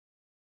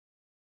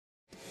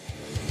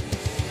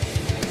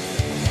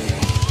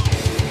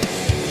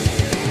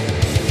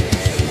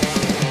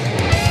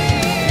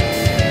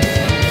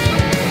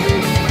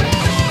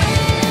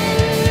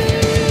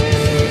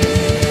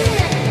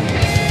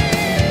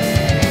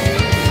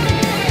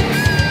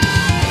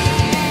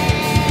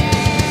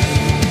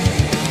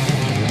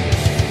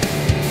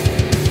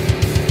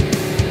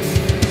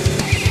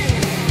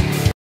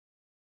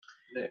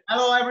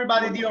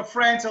everybody, dear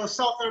friends of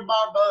Southern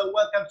Barbara.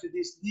 Welcome to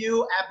this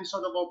new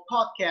episode of our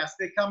podcast,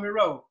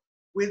 decameRaw.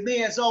 With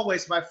me, as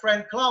always, my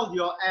friend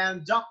Claudio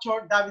and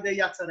Dr. Davide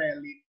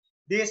Iazzarelli.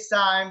 This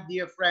time,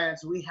 dear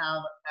friends, we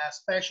have a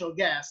special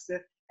guest,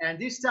 and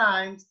this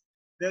time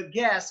the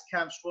guest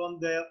comes from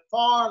the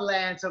far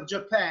lands of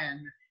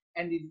Japan,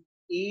 and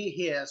he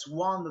is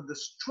one of the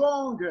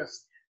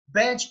strongest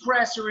bench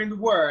presser in the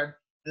world.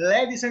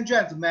 Ladies and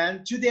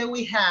gentlemen, today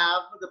we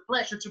have the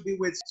pleasure to be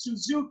with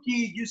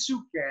Suzuki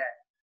YUSUKE.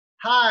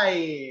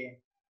 Hi.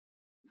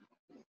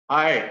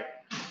 Hi.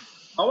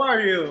 How are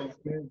you?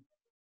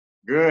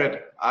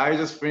 Good. I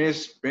just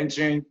finished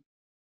benching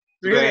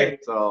today,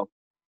 so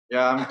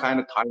yeah, I'm kind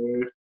of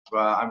tired,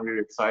 but I'm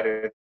really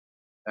excited.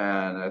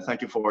 And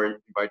thank you for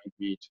inviting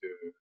me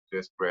to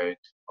this great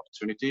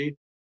opportunity.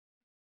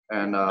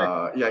 And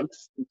yeah,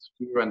 it's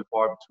few and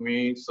far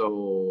between,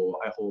 so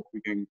I hope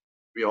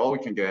we all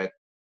can get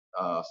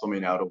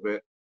something out of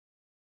it.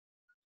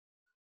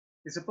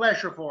 It's a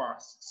pleasure for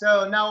us.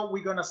 So now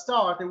we're gonna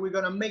start, and we're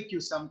gonna make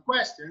you some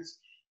questions.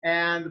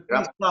 And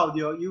please,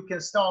 Claudio, you can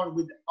start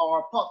with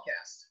our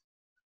podcast.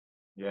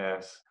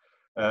 Yes.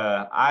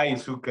 Hi,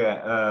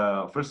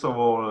 YUSUKE. First of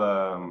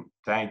all,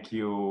 thank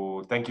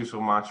you so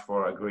much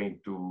for agreeing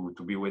to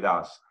be with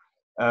us.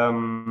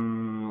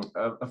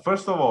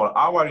 First of all,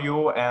 how are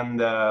you, and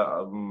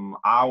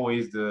how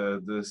is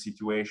the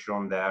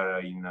situation there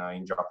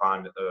in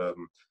Japan?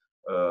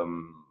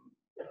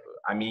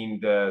 I mean,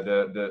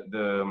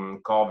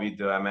 the COVID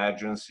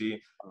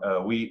emergency.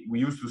 We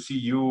used to see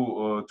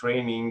you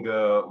training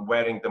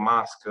wearing the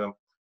mask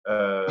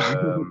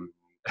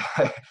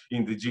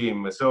in the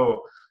gym.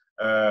 So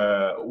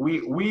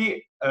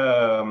we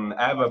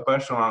have a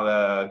personal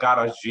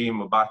garage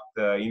gym, but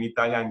in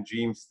Italian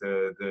gyms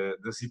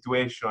the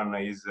situation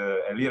is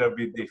a little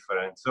bit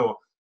different. So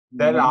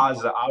tell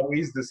us, how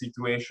is the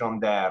situation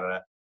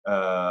there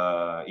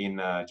in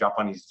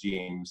Japanese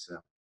gyms?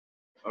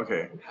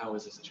 Okay. How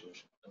is the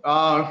situation?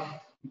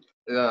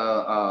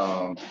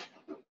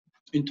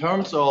 In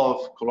terms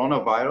of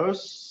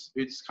coronavirus,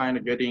 it's kind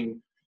of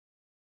getting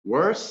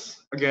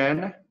worse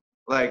again,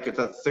 like it's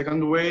a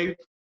second wave.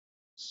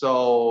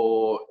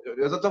 So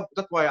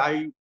that's why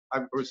I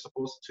was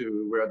supposed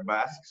to wear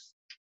masks,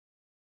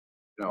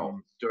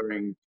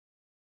 during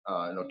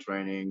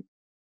training,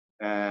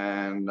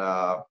 and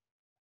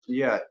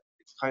yeah,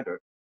 it's kind of,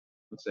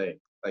 let's say,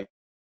 like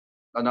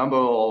a number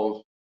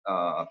of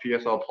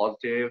PSL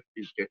positive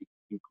is getting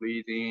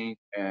increasing,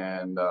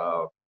 and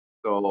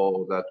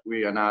so that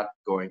we are not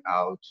going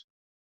out,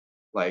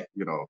 like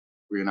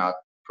we're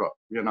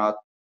not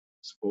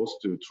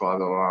supposed to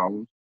travel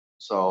around.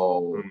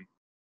 So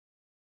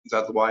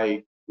that's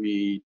why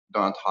we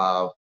don't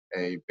have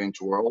a bench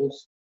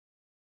worlds,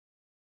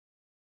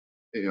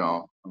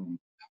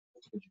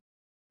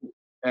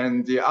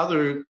 and the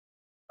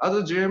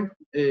other gym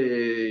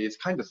is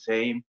kind of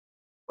same.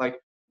 Like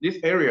this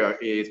area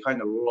is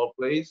kind of rural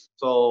place,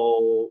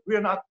 so we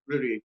are not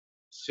really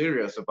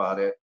serious about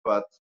it.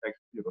 But like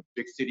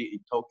big city in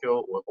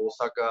Tokyo or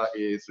Osaka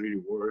is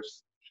really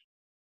worse,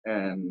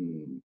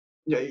 and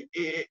yeah,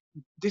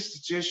 this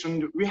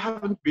situation, we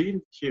haven't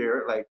been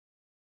here. Like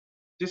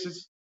this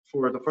is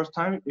for the first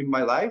time in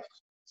my life,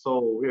 so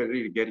we are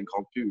really getting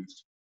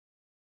confused.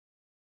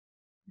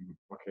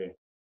 Okay.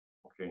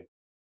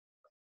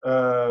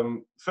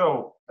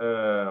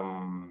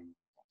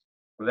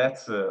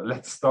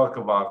 Let's talk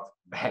about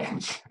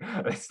bench.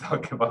 Let's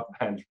talk about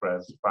bench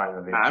press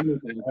finally.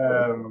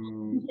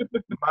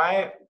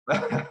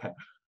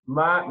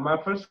 My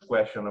first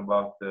question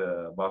about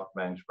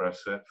bench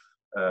press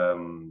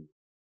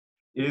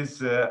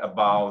is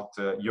about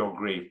your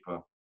grip.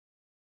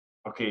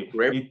 Okay.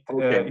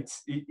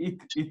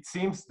 It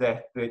seems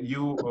that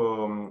you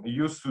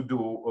used to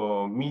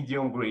do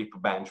medium grip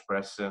bench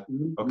press.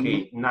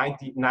 Okay,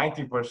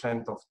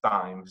 90% of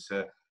times.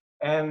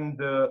 And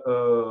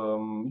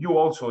you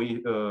also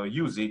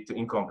use it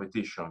in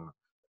competition.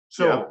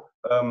 So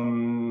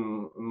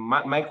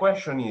my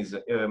question is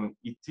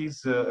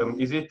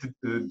it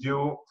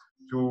due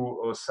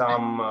to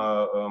some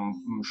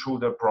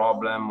shoulder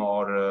problem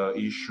or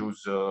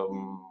issues,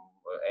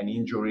 an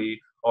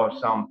injury, or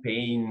some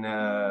pain,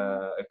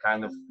 a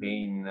kind of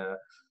pain,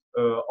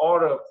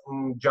 or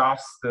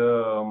just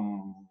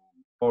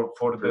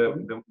for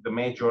the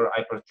major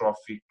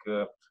hypertrophic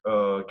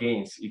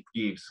gains it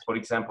gives, for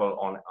example,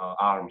 on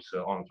arms,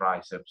 on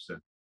triceps?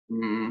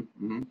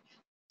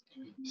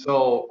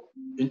 So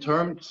in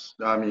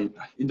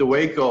the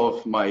wake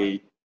of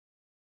my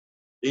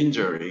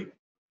injury,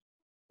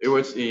 it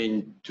was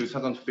in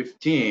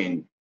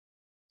 2015,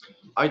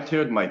 I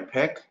teared my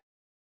pec.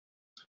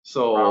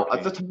 So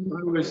at the time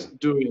I was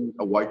doing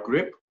a wide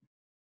grip,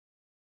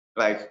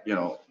 like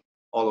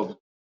all of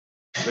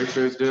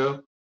lifters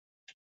do,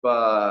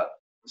 but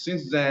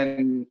since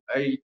then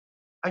I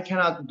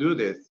cannot do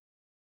this.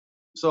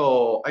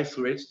 So I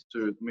switched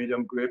to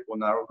medium grip or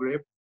narrow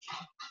grip.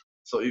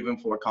 So even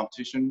for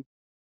competition,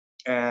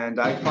 and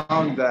I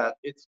found that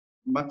it's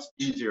much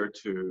easier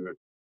to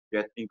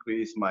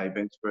increase my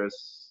bench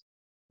press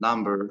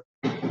number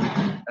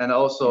And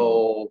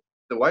also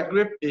the wide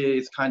grip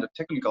is kind of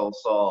technical,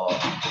 so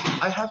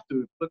I have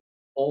to put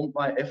all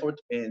my effort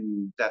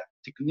in that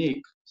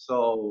technique.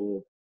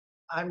 So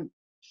I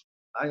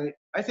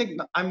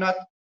think I'm not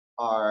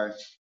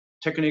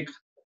technique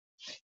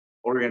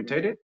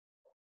orientated.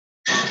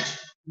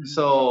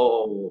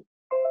 So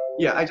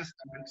yeah, I just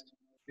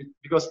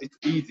because it's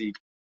easy.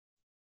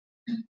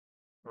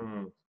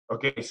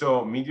 Okay,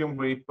 so medium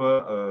grip,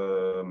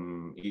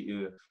 in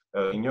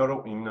your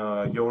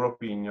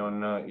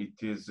opinion,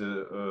 it is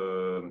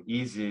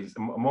easy,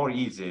 more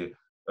easy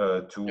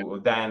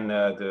than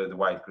the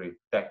wide grip.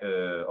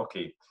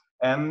 Okay,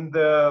 and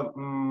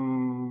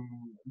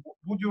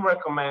would you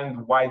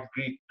recommend wide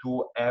grip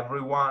to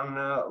everyone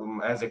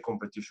as a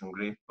competition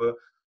grip?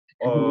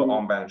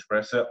 On bench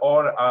press,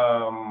 or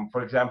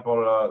for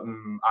example,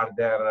 are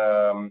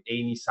there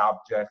any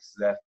subjects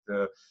that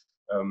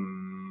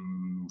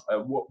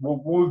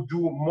will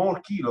do more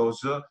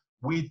kilos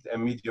with a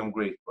medium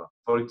grip?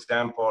 For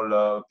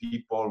example,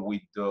 people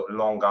with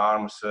long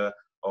arms,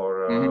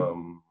 or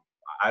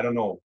I don't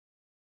know.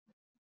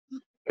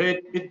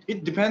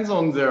 It depends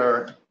on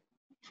their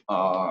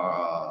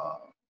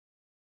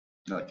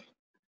like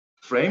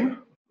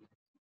frame.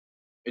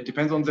 It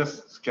depends on the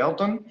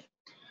skeleton.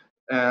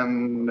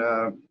 And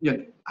yeah,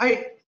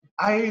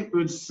 I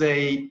would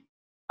say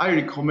I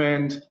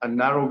recommend a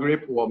narrow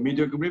grip or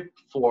medium grip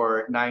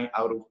for 9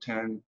 out of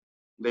 10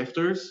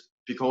 lifters,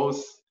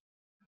 because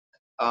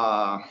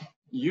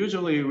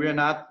usually we're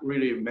not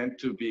really meant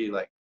to be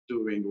like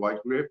doing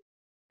wide grip.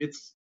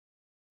 It's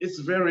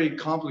very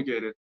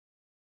complicated,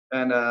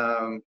 and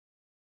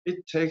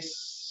it takes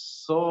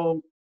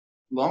so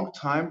long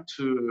time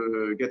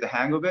to get the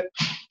hang of it.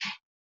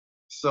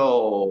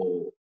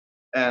 So,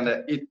 and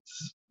it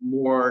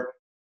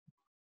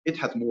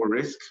has more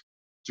risk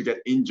to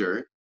get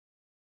injured,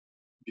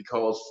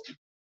 because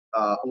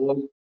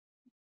all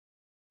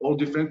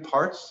different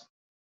parts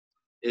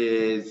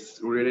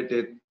is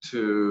related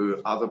to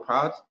other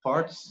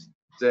parts.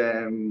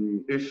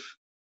 Then if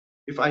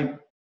I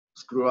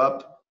screw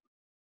up,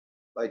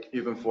 like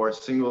even for a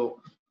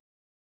single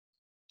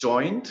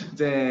joint,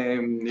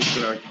 then it's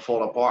gonna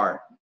fall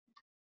apart.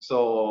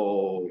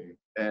 So,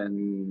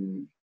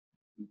 and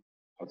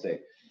I'd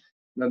say,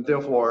 and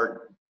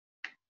therefore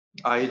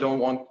I don't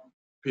want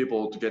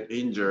people to get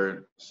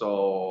injured.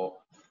 So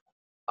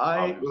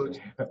I would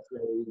say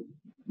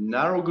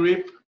narrow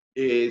grip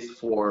is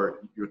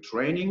for your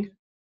training,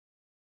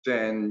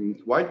 then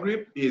wide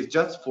grip is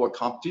just for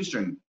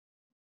competition.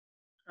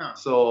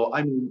 So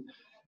I mean,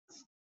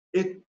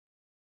 it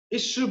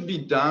should be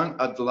done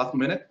at the last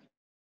minute,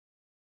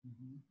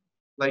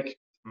 like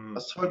a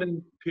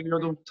certain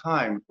period of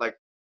time, like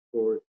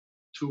for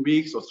 2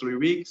 weeks or 3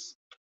 weeks.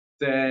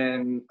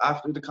 Then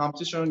after the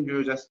competition,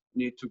 you just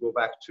need to go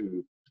back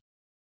to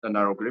the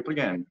narrow grip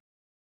again.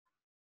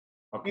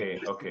 Okay.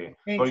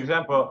 For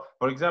example,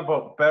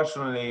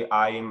 personally,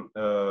 I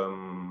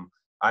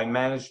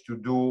managed to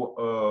do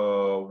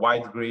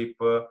wide grip.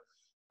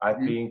 I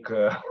think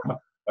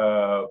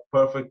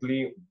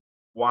perfectly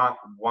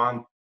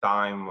one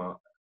time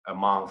a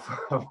month.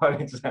 For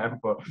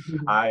example,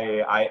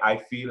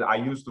 I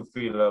used to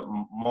feel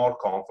more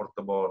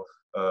comfortable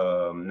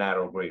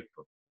narrow grip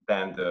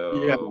than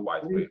the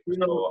wide grip.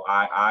 So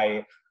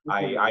I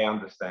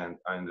understand.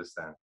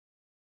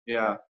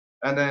 Yeah,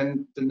 and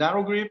then the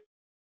narrow grip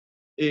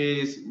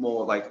is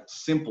more like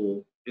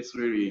simple. It's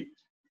really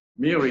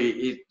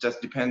it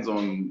just depends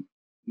on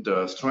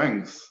the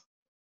strength.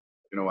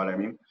 You know what I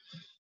mean?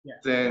 Yeah.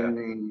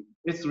 Then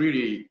it's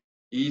really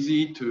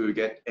easy to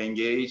get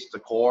engaged the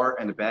core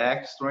and the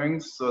back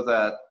strength, so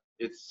that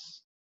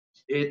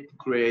it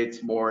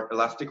creates more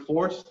elastic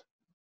force.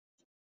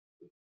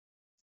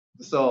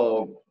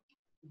 So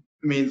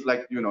it means,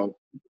 like, you know,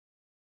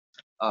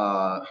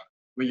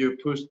 when you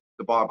push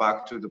the bar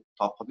back to the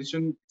top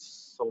position,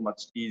 it's so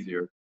much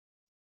easier.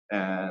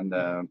 And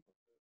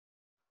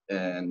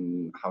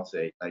how to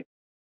say, like,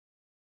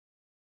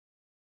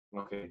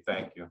 okay,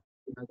 thank you.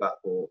 なんか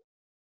こ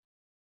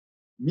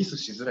うミス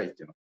しづらいっ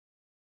ていうの。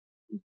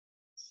It's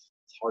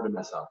hard to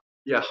mess up.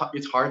 Yeah,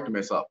 it's hard to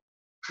mess up.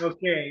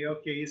 Okay,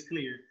 it's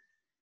clear.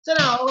 So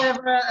now I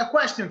have a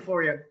question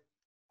for you.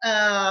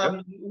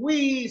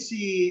 We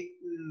see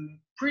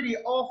pretty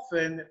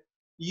often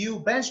you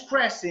bench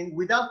pressing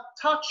without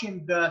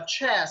touching the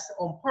chest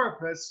on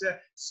purpose,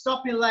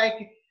 stopping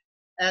like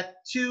at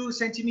 2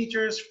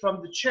 centimeters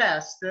from the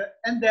chest,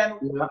 and then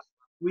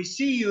we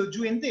see you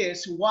doing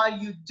this while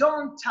you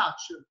don't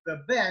touch the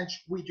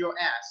bench with your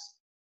ass.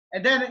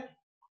 And then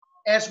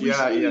as we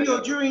see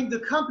you during the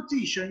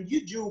competition,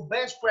 you do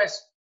bench press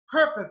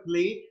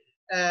perfectly,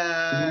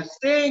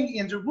 staying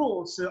in the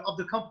rules of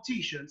the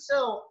competition.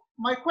 So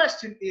my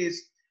question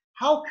is,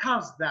 how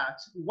comes that?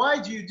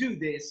 Why do you do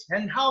this?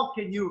 And how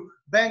can you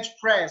bench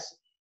press,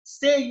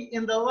 stay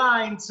in the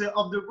lines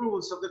of the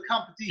rules of the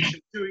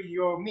competition during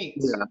your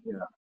meets?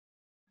 Yeah.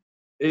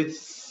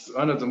 It's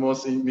one of the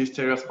most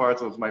mysterious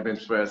parts of my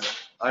bench press.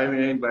 I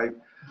mean, like,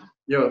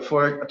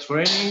 for a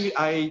training,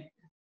 I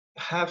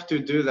have to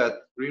do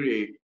that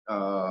really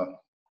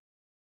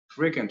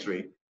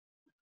frequently,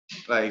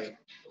 like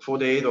 4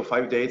 days or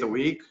 5 days a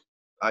week.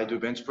 I do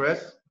bench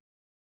press,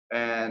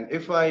 and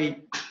if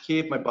I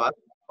keep my butt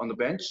on the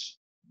bench,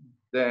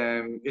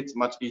 then it's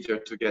much easier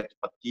to get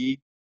fatigue.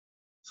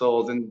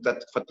 So then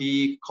that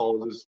fatigue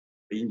causes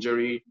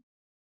injury.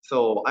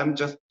 So I'm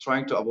just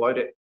trying to avoid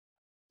it.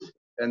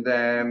 And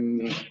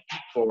then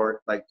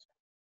for like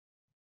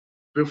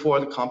before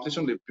the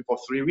competition, before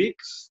 3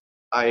 weeks,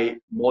 I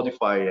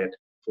modify it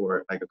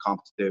for like a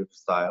competitive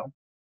style.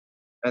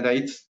 And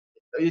it's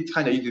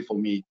kind of easy for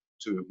me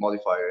to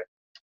modify it.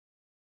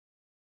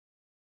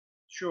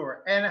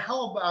 Sure. And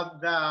how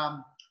about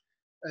the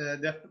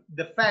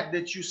fact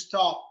that you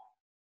stop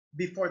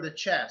before the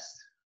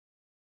chest?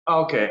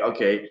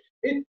 Okay.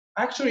 It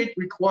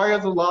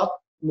requires a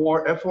lot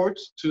more effort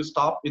to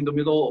stop in the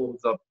middle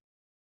of the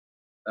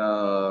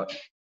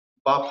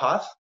bar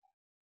path.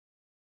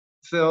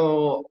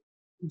 So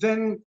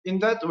then in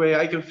that way,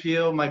 I can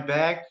feel my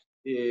back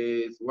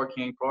is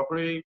working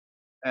properly,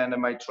 and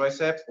my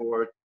triceps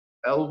or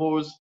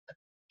elbows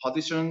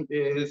position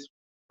is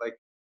like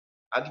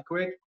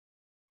adequate.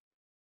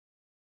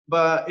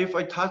 But if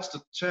I touch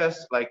the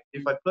chest, like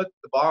if I put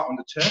the bar on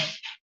the chest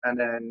and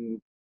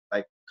then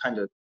like kind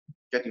of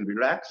getting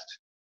relaxed,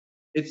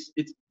 it's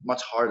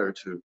much harder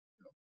to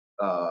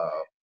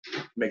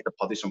make the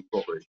position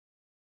properly.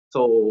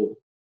 So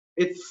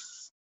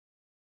it's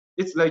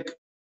like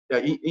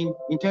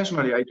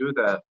intentionally I do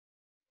that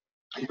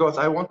because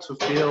I want to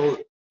feel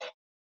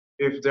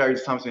if there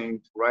is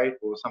something right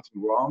or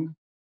something wrong.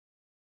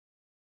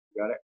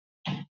 Got it?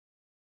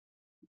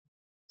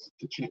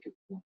 To check it.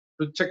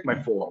 To check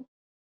my form.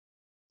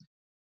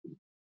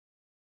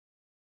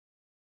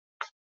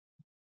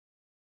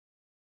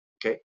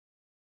 Okay.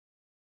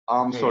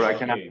 Sorry, I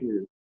cannot hear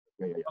you.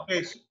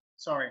 Okay,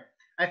 sorry.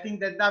 I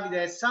think that Davide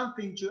has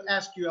something to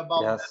ask you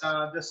about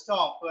the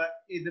stop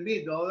in the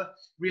middle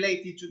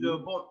related to the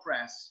board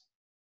press.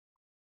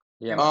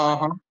 Yeah.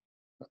 Uh-huh.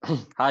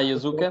 Hi,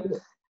 Yusuke.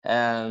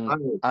 And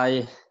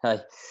hi.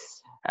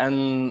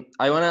 And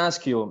I want to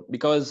ask you,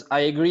 because I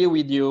agree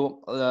with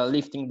you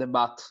lifting the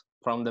butt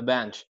from the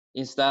bench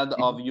instead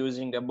of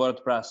using a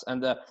board press.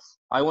 And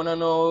I want to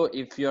know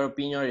if your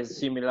opinion is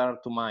similar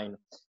to mine.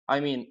 I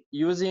mean,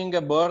 using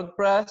a board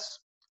press,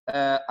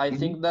 I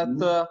think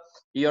that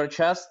your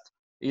chest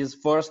is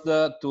forced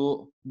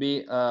to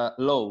be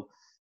low.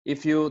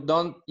 If you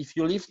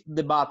lift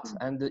the butt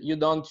and you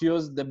don't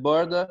use the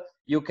board,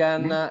 you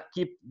can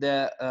keep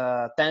the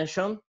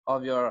tension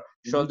of your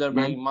shoulder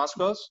blade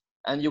muscles,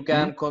 and you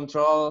can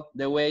control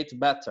the weight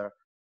better.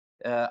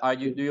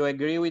 Do you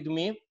agree with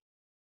me?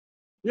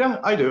 Yeah,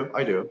 I do.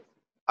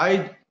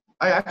 I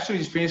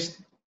actually finished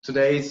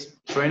today's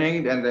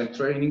training, and then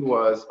training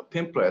was a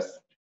pin press,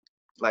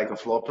 like a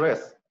floor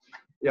press.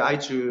 Yeah, I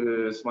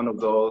choose one of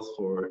those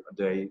for a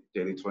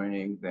daily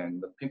training. Then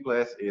the pin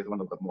press is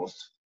one of the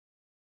most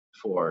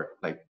for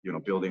like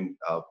building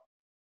up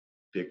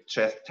big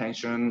chest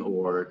tension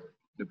or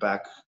the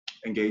back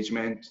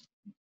engagement.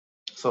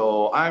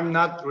 So I'm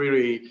not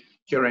really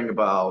caring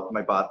about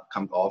my butt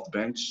comes off the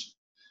bench,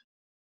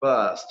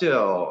 but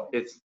still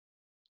it's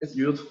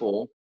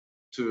useful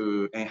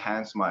to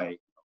enhance my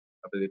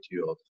ability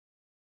of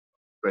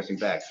pressing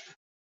back.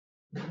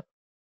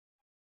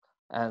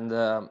 And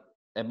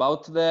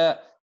about the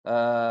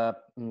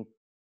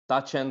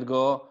touch and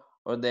go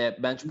or the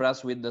bench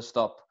press with the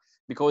stop,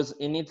 because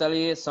in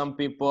Italy some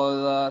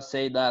people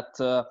say that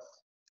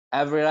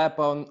every rep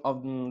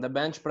of the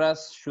bench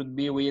press should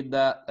be with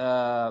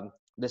the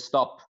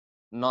stop,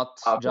 not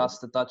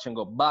just the touch and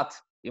go. But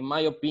in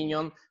my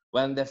opinion,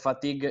 when the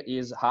fatigue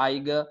is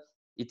high,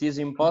 it is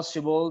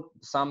impossible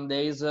some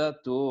days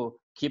to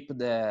keep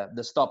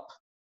the stop.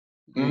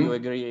 Do you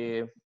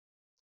agree?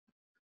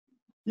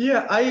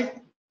 Yeah,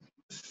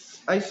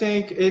 I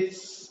think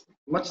it's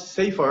much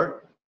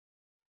safer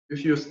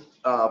if you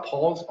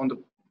pause on the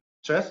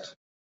chest,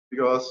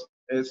 because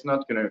it's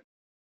not gonna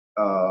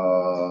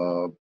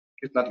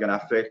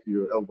affect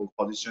your elbow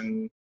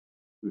position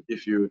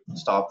if you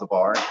stop the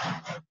bar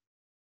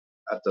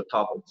at the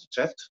top of the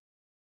chest.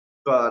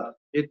 But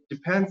it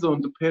depends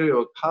on the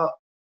period,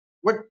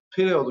 what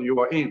period you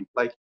are in.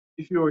 Like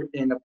if you're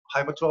in a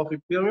hypertrophy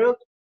period,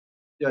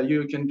 yeah,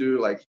 you can do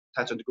like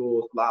touch and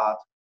go a lot,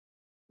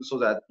 so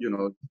that you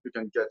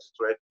can get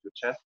straight to your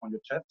chest on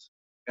your chest,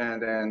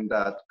 and then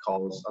that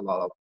causes a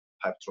lot of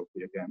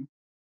hypertrophy again.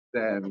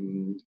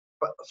 Then,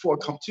 but for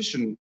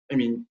competition, I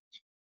mean,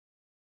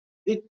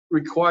 it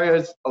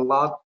requires a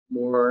lot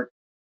more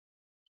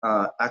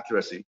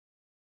accuracy.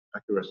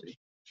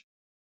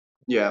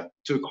 Yeah,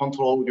 to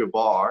control your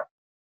bar.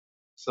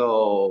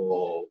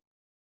 So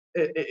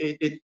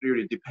it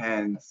really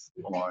depends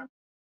on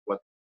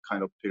what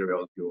kind of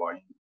period you are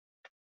in.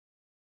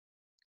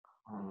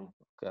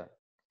 Okay.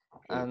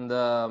 And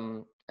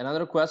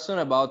another question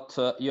about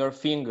your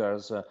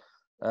fingers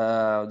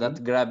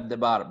that grab the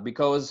bar,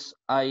 because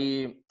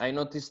I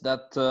noticed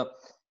that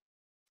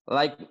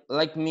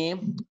like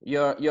me,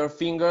 your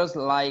fingers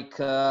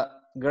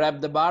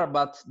grab the bar,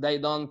 but they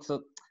don't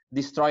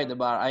destroy the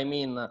bar. I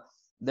mean,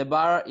 the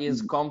bar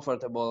is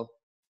comfortable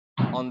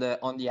on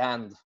the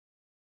hand.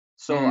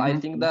 So I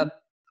think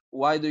that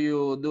why do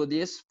you do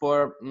this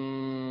for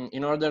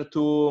in order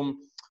to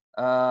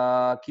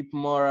keep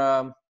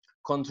more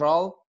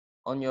control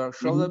on your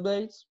shoulder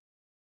blades?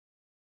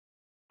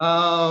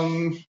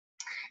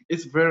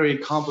 It's very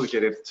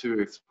complicated to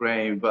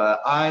explain,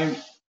 but I'm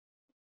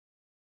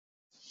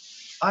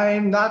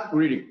not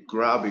really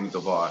grabbing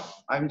the bar.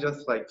 I'm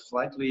just like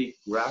slightly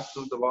grasp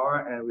of the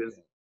bar and with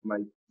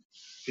my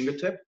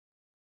fingertip.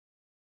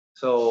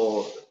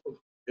 So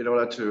in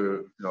order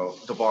to,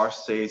 the bar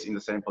stays in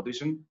the same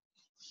position.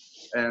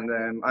 And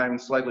then I'm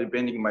slightly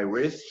bending my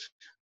wrist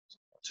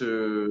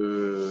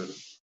to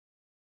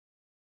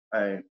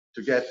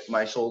get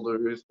my shoulder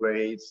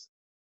blades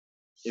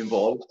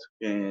involved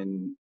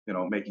in,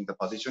 making the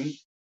position.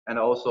 And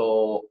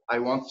also I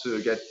want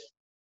to get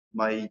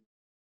my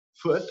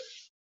foot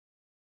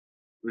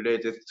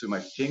related to my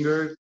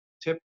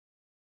fingertip.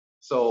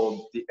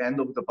 So the end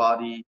of the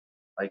body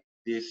like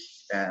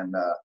this and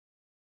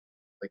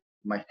like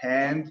my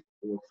hand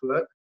or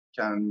foot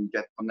can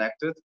get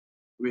connected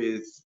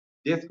with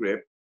this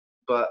grip.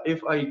 But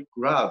if I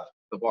grab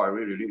the bar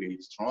really, really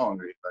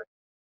strongly,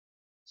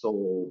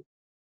 so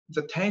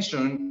the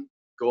tension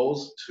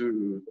goes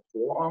to the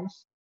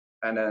forearms,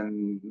 and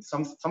then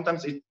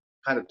sometimes it's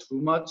kind of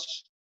too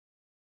much,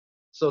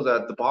 so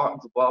that the bar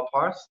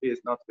parts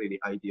is not really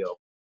ideal.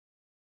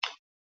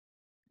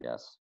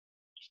 Yes.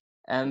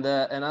 And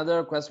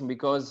another question,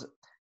 because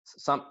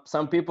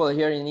some people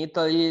here in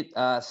Italy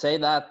say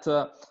that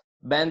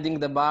bending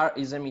the bar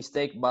is a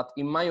mistake, but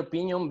in my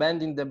opinion,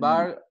 bending the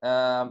bar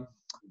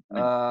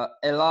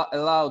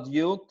allowed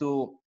you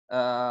to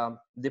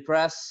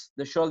depress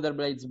the shoulder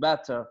blades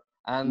better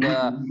and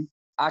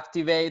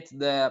activate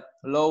the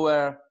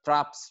lower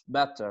traps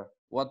better.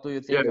 What do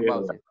you think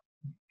about it?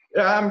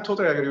 Yeah, I'm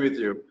totally agree with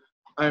you.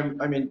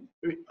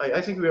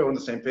 I think we are on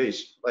the same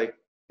page. Like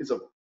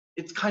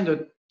it's kind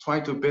of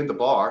trying to bend the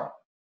bar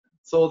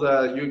so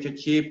that you can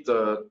keep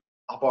the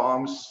upper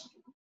arms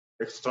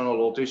external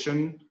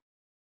rotation,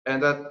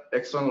 and that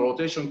external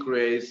rotation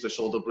creates the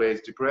shoulder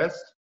blades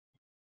depressed,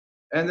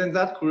 and then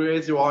that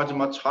creates your arch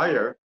much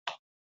higher.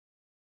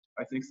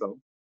 I think so.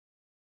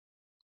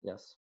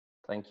 Yes,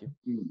 thank you.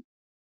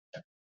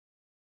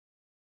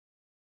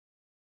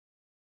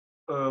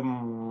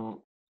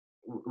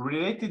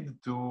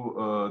 Related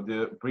to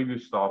the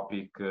previous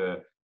topic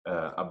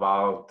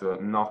about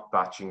not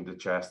touching the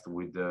chest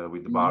with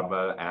the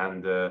barbell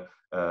and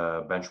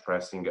bench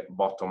pressing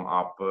bottom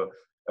up,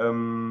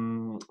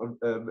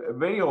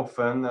 very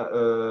often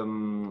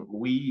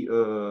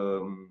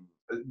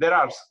there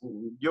are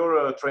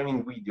your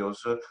training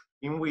videos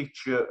in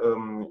which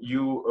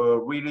you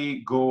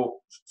really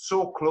go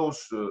so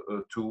close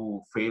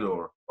to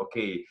failure,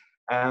 okay?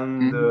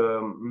 And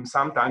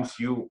sometimes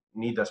you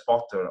need a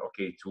spotter,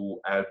 okay, to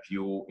help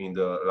you in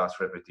the last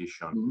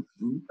repetition.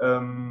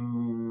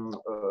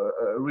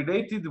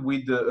 Related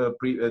with the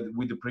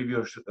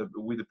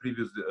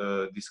previous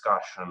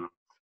discussion,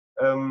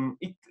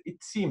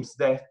 it seems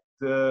that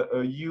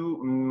you,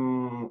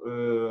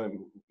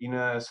 in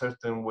a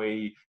certain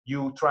way,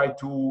 you try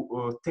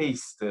to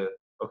taste,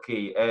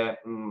 okay, a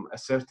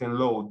certain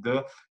load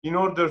in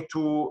order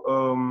to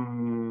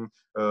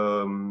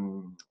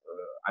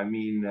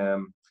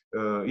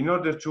in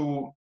order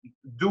to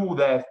do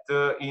that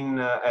in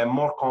a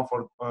more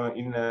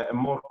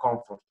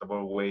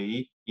comfortable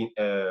way,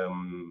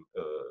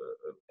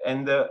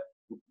 and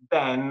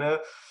then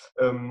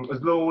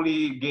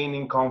slowly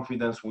gaining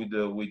confidence with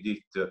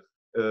it,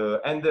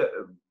 and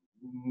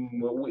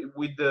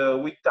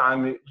with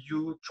time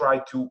you try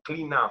to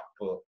clean up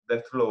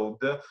that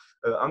load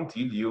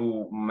until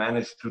you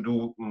manage to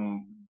do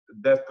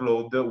that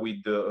load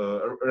with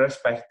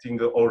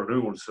respecting all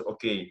rules,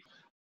 okay?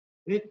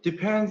 It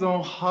depends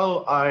on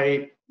how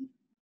I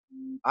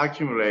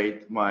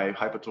accumulate my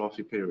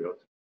hypertrophy period.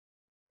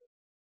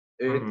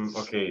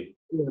 Okay.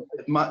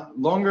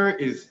 Longer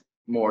is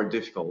more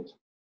difficult,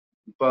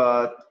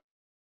 but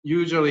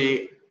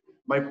usually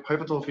my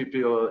hypertrophy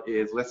period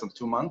is less than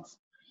 2 months.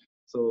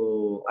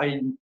 So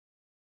I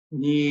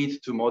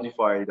need to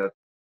modify that,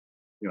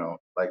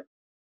 like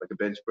a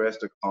bench press,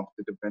 the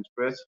competitive bench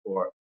press,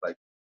 or like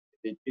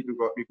it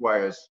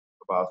requires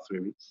about 3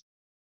 weeks.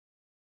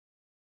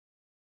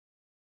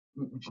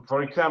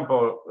 For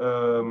example,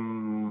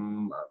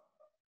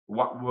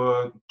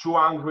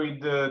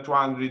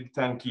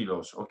 210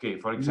 kilos, okay,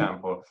 for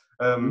example,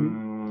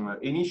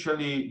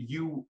 initially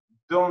you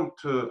don't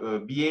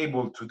be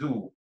able to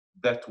do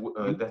that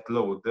that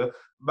load,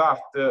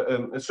 but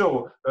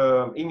so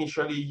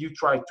initially you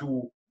try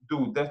to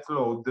do that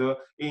load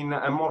in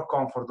a more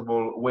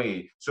comfortable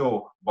way,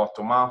 so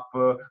bottom up,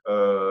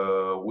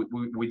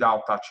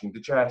 without touching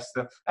the chest,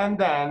 and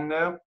then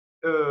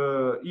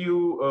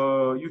you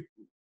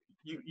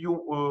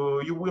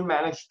will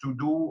manage to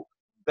do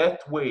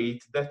that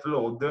weight, that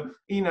load,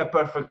 in a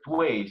perfect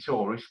way,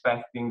 so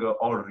respecting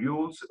all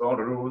rules,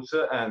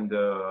 and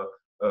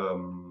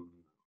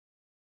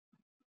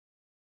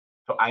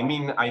so I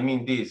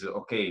mean this,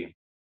 okay.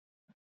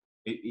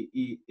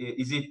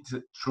 Is it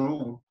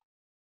true?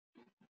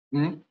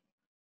 Mm-hmm.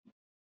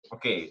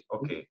 Okay.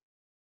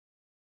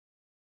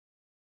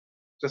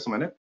 Just a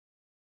minute.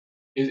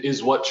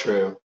 Is what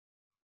true?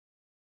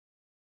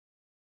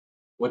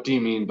 What do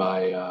you mean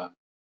by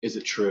is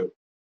it true?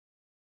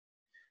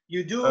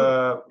 You do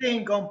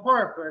think on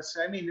purpose.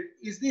 I mean,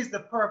 is this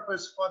the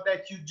purpose for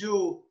that you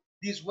do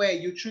this way?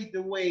 You treat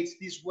the weights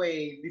this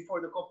way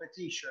before the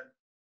competition.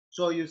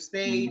 So you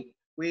stay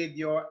with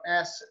your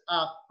ass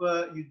up.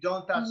 You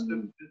don't touch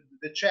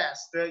the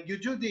chest. You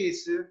do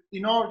this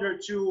in order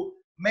to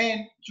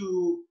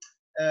master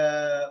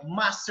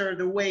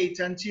the weight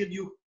until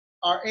you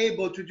are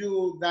able to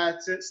do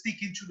that,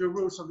 sticking to the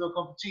rules of the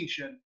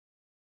competition.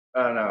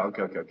 No.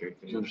 Okay.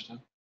 Do you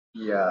understand?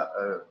 Yeah.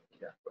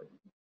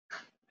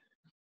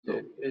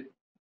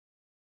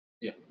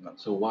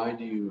 So So why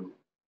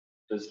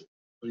does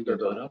putting your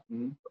butt up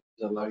does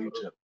allow you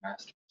to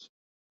master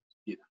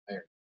get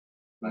higher,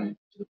 right?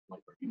 To the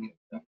point where you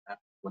can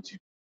once you've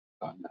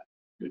gotten that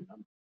good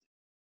number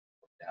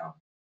down.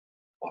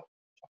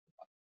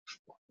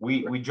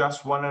 We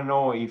just want to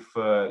know if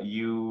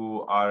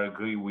you are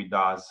agree with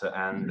us,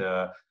 and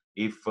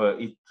if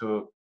it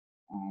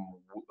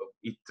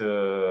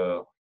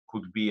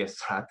could be a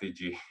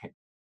strategy.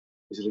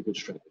 Is it a good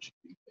strategy?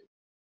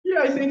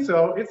 Yeah, I think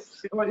so.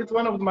 It's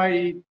one of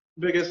my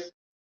biggest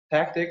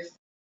tactics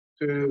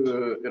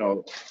to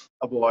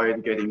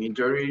avoid getting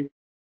injury.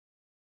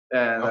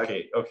 And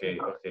Okay.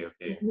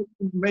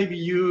 maybe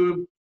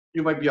you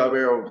might be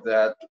aware of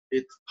that.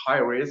 It's high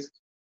risk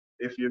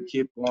if you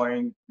keep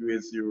going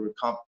with your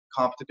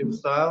competitive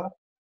style.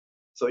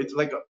 So it's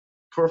like a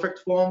perfect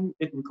form.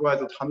 It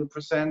requires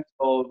 100%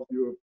 of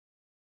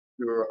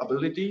your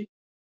ability.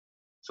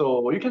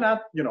 So you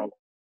cannot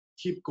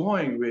keep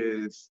going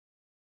with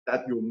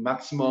that your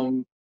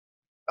maximum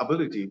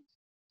ability.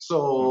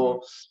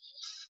 So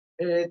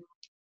I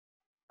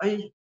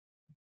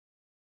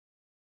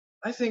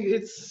think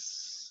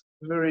it's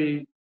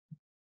very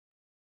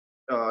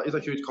it's a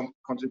huge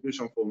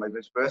contribution for my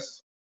bench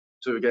press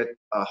to get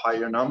a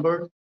higher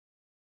number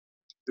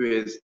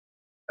with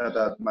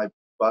my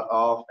butt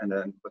off and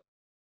then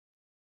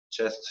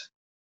chest.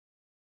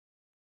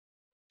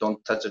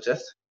 Don't touch the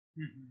chest.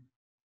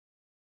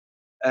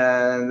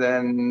 And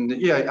then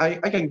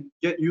I can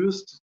get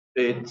used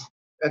to it,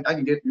 and I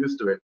can get used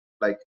to it.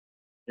 Like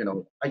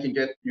I can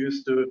get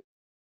used to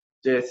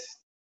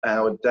this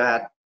or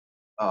that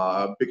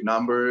big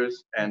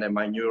numbers, and then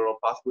my neural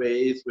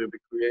pathways will be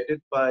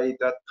created by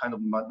that kind of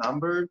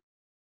number.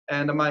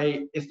 And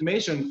my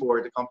estimation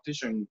for the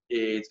competition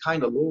is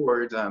kind of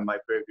lower than my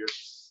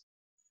previous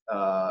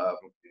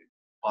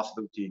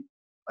possibility.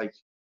 Like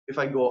if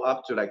I go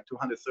up to like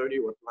 230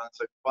 or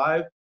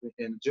 235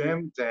 in the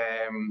gym,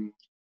 then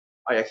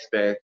I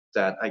expect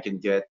that I can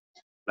get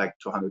like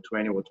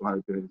 220 or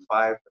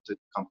 225 at the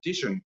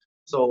competition.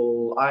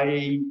 So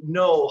I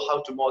know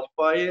how to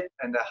modify it,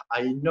 and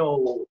I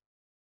know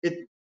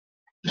it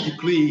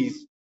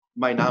decrease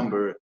my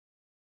number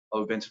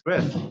of bench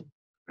press.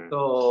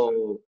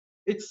 So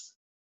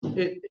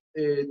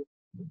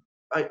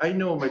I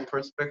know my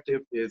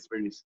perspective is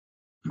really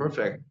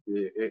perfect.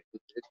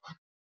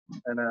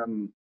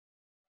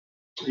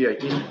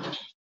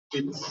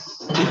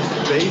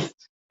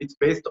 It's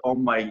based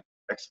on my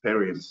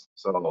experience.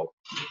 So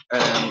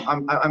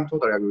I'm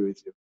totally agree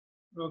with you.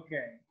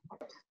 Okay.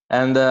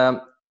 And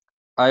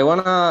I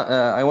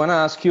wanna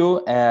ask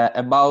you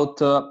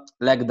about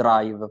leg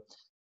drive.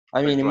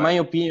 I mean, in my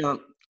opinion,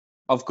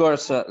 of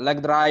course,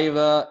 leg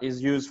drive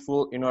is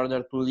useful in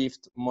order to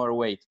lift more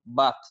weight.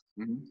 But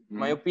in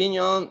my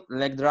opinion,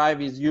 leg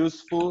drive is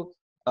useful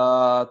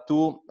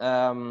to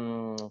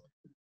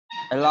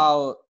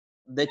allow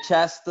the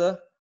chest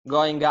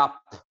going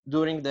up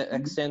during the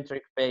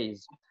eccentric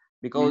phase,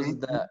 because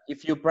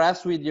if you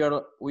press with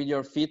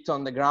your feet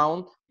on the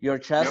ground, your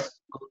chest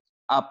goes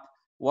up.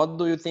 What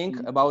do you think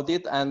about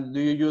it, and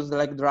do you use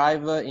leg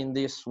drive in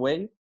this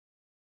way?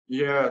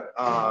 Yeah,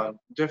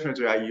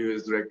 definitely I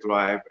use leg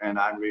drive, and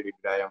I'm really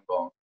glad I'm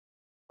going.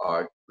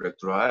 Leg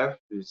drive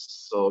is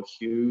so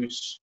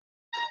huge.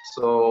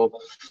 So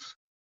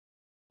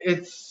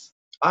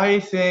I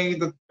think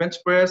the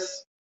bench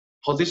press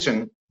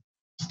position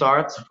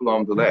starts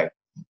from the leg.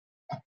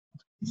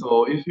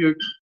 So if you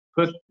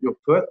put your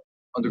foot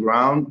on the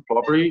ground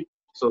properly,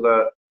 so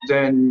that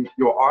then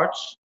your arch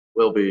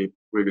will be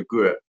really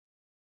good.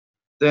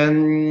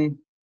 Then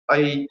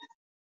I'm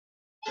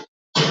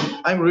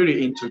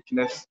really into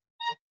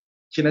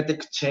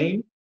kinetic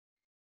chain.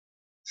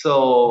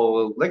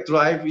 So leg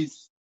drive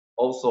is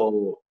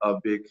also a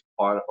big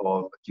part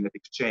of a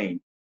kinetic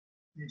chain.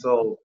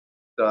 So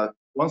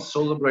once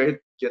shoulder blade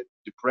get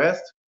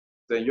depressed,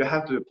 then you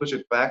have to push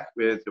it back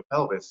with your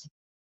pelvis.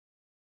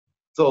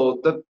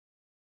 So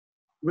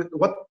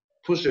what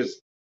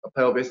pushes a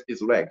pelvis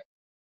is leg.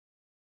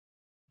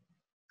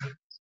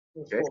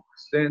 Okay.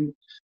 Then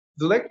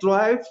the leg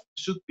drive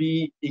should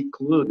be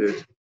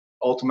included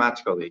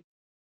automatically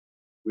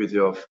with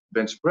your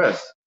bench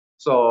press.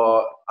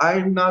 So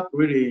I'm not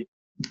really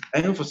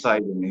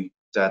emphasizing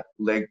that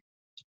leg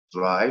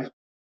drive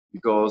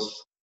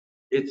because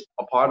it's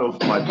a part of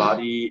my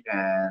body,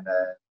 and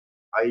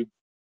I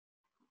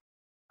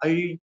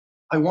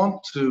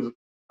want to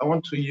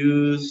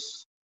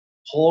use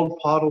whole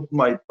part of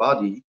my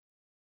body.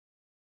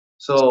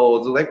 So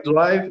the leg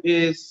drive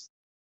is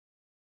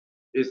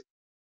it's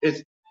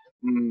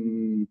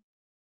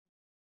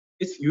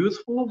it's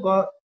useful,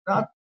 but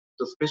not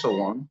the special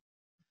one.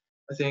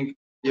 I think,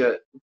 yeah,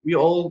 we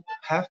all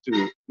have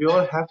to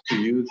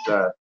use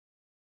that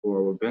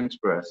for bench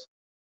press.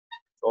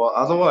 Or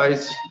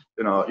otherwise,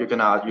 you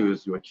cannot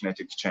use your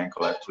kinetic chain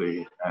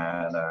correctly,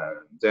 and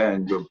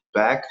then your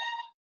back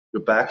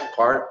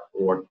part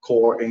or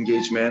core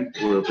engagement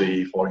will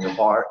be falling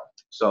apart.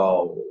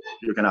 So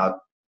you cannot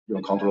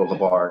control the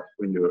bar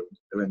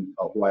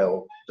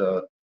while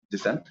the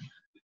descent.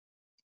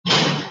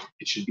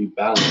 It should be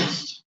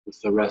balanced with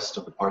the rest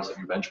of the parts of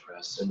your bench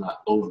press and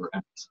not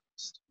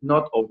overemphasized.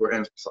 Not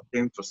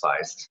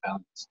overemphasized.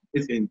 Balanced.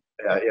 It's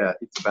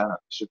it's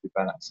balanced. It should be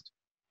balanced.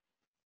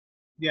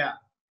 Yeah.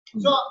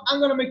 So I'm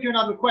gonna make you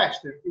another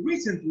question.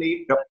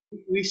 Recently,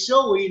 we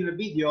saw in the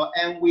video,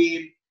 and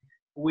we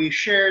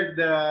shared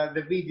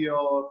the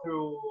video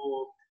through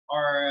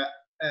our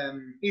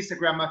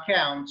Instagram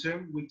account.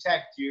 We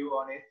tagged you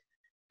on it.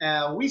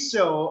 We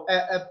saw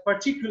a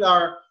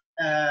particular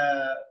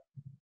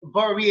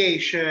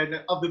variation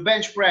of the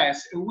bench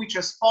press in which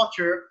a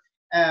spotter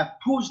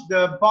pushed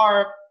the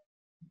bar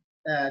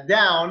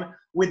down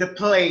with a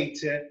plate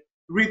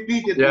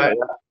repeatedly. Yeah.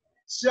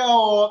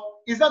 So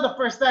it's not the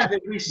first time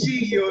that we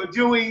see you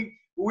doing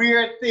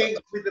weird things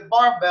with the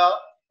barbell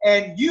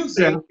and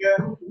using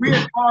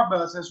weird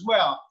barbells as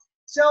well.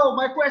 So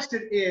my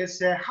question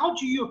is, how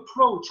do you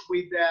approach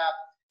with the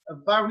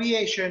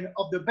variation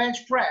of the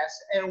bench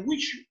press, and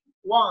which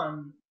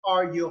one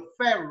are your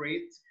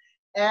favorites,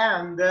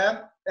 and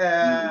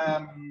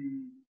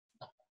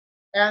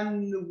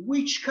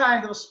which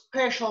kind of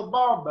special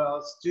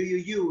barbells do you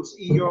use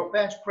in your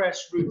bench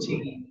press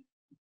routine?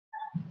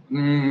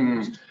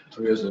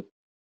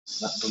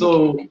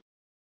 So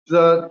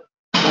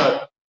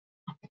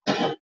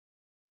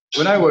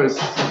when I was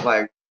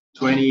like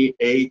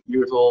 28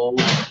 years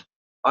old,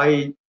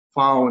 I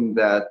found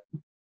that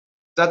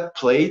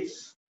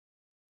plates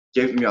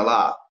gave me a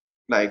lot,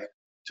 like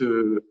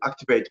to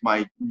activate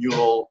my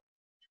neural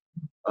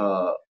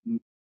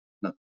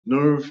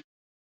nerve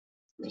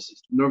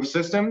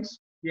systems.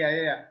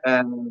 Yeah.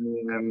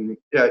 And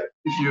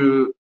if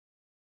you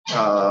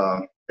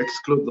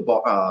exclude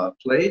the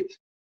plate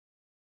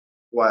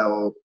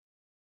while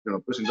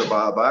pushing the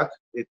bar back,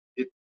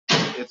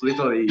 it's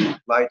literally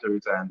lighter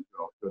than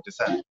your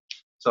descent.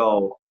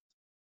 So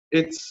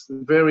it's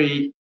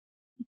very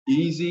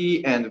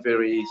easy and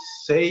very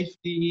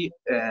safety,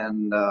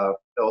 and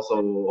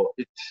also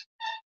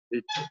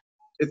it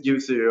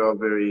gives you a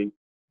very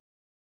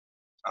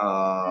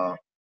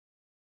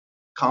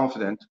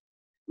confident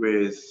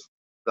with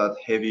that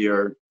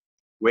heavier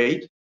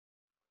weight.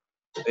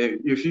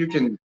 If you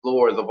can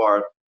lower the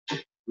bar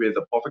with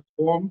a perfect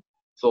form,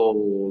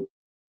 so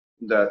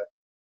that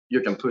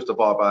you can push the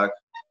bar back,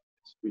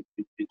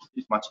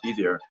 it's much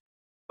easier.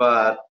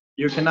 But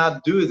you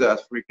cannot do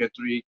that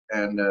frequently,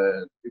 and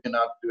you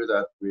cannot do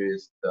that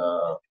with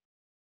the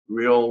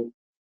real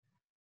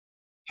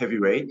heavy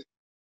weight.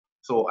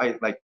 So I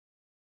like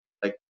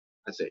I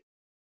say,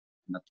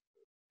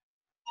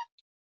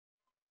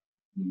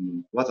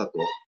 わざと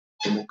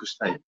重くし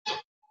たい.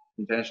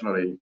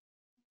 Intentionally,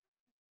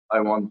 I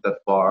want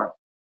that bar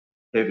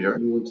heavier.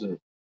 You want to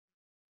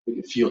make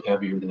it feel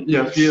heavier than it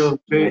is.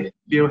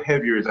 Feel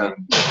heavier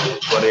than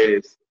what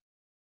it is.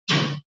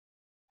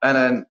 And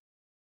then,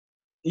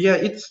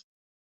 it's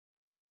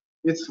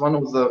just one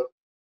of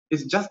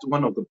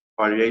the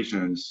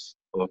variations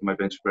of my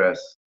bench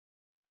press.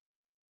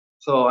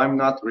 So I'm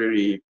not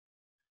really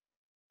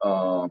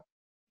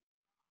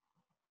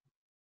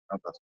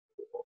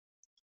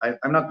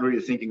I'm not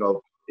really thinking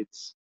of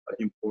it's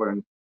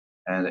important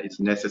and it's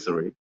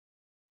necessary,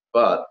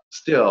 but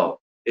still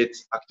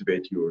it's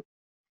activate your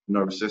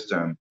nervous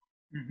system.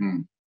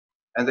 And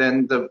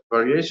then the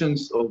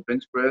variations of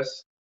bench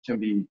press can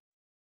be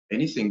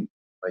anything.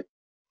 Like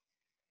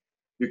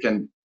you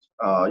can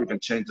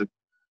change the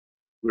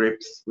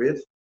grips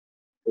width,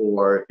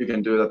 or you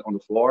can do that on the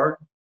floor,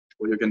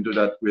 or you can do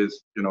that with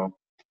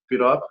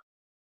feet up.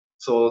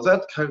 So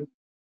that kind of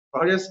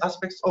various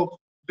aspects of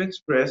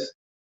bench press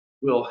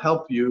will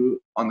help you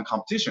on the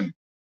competition.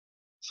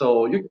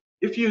 So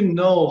if you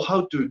know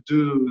how to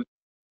do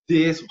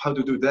this, how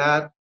to do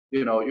that,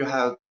 you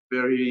have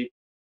very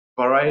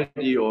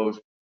variety of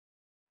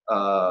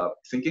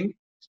thinking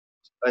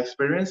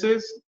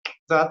experiences.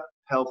 That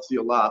helps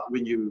you a lot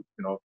when you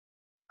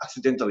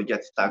accidentally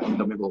get stuck in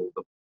the middle of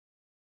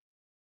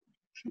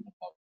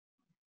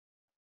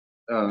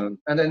the.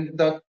 And then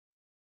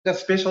the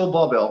special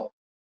barbell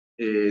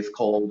is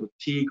called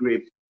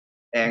T-grip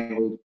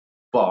angled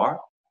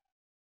bar.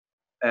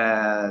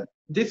 And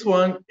this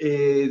one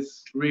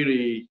is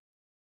really,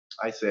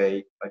 I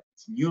say, like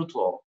it's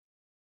neutral.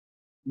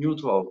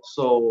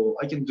 So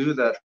I can do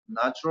that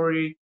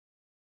naturally,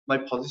 my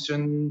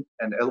position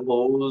and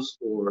elbows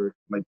or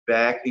my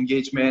back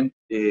engagement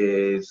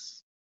is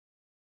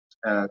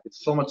it's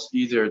so much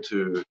easier to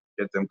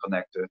get them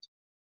connected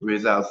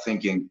without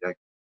thinking, like,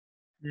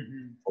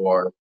 or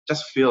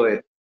just feel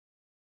it,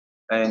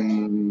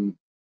 and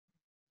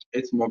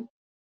it's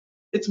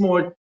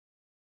more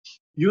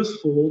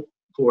useful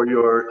for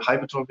your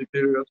hypertrophy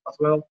period as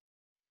well,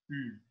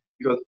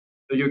 because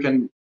you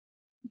can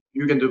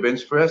do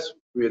bench press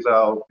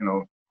without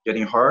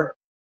getting hurt.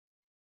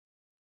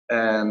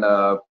 And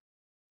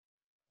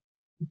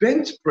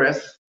bench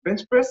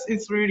press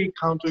is really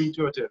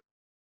counterintuitive,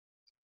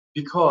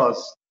 because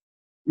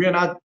we are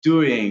not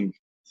doing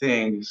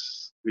things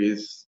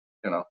with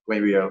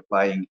when we are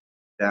lying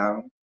down.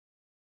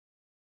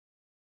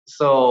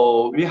 So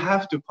we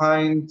have to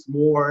find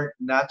more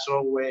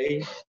natural way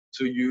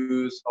to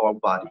use our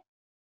body,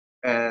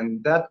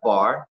 and that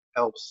bar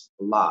helps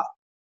a lot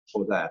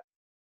for that.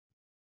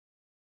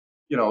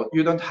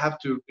 You don't have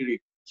to be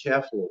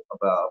careful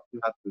about. You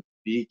have to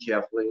be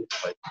carefully,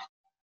 like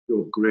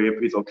your grip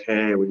is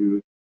okay, or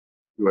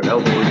your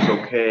elbow is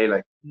okay,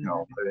 like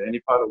any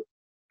part of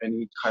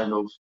any kind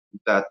of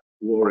that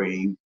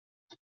worrying.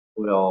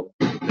 Well,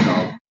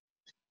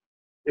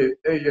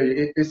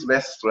 it's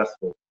less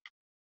stressful.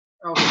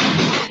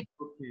 Okay.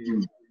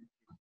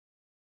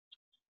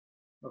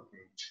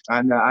 Okay.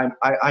 And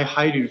I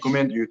highly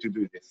recommend you to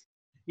do this.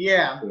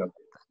 Yeah.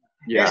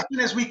 Yeah. As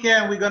soon as we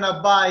can, we're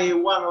gonna buy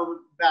one of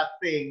that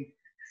thing.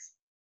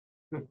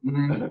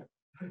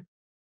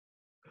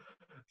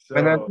 So,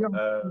 and then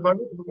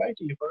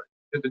variety,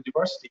 the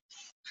diversity.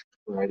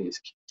 Variety is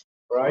key.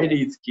 Variety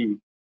is key.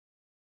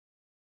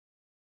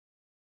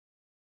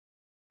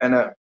 And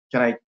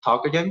can I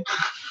talk again?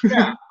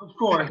 Yeah, of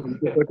course.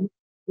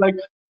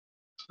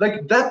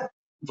 like that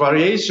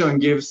variation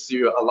gives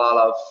you a lot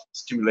of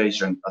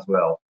stimulation as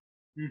well.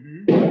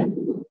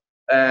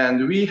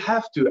 And we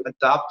have to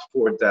adapt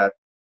for that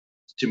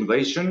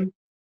stimulation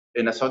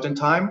in a certain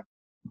time.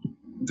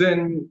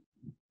 Then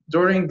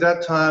during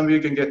that time, we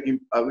can get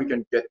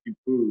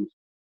improved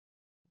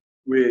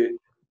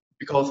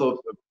because of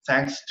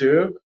thanks to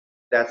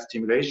that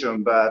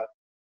stimulation. But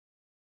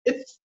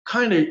it's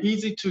kind of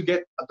easy to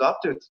get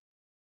adopted,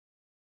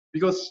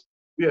 because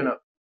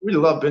we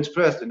love bench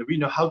press and we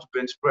know how to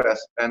bench press,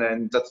 and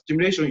then that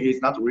stimulation is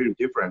not really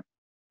different,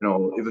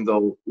 even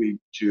though we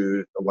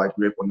choose a wide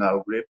grip or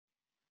narrow grip.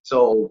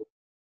 So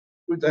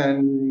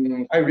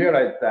then I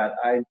realized that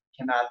I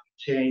cannot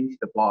change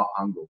the bar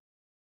angle.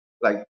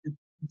 Like,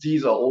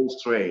 these are all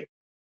straight.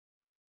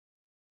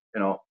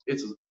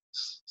 It's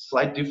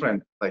slight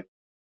different, like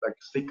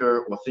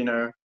thicker or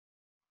thinner,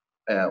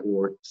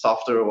 or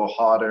softer or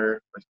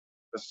harder, like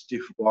a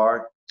stiff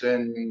bar.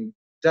 Then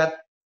that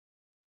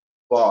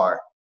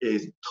bar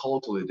is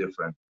totally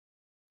different.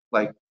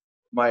 Like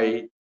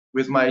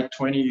with my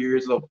 20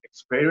 years of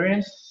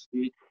experience,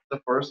 it's the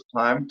first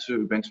time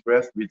to bench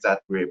press with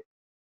that grip.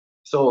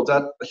 So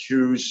that's a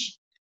huge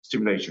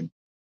stimulation.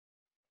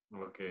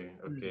 Okay.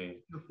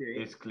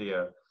 It's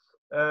clear.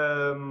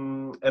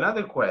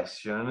 Another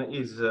question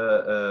is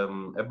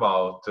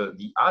about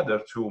the other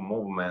two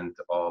movements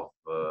of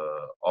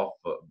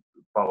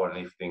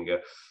powerlifting.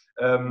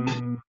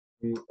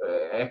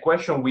 A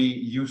question we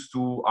used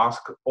to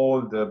ask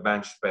all the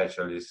bench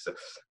specialists: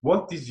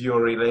 what is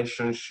your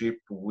relationship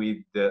with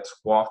the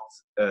squat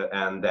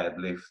and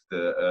deadlift?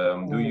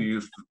 Do you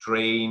used to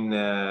train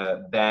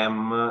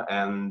them,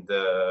 and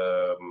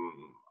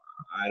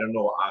I don't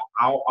know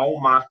how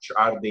much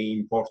are they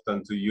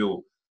important to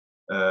you?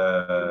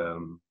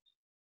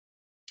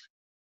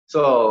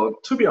 So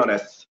to be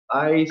honest,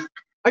 I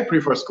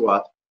prefer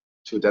squat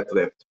to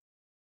deadlift.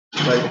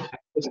 Like,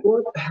 the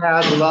squat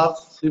has a lot of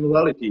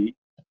similarity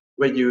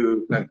when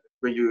you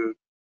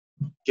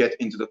get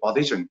into the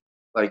position.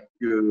 Like,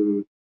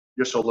 your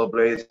shoulder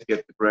blades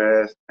get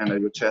depressed, and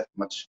your chest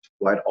much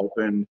wide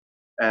open,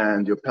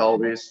 and your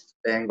pelvis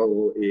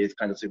angle is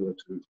kind of similar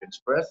to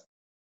bench press.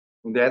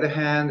 On the other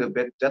hand,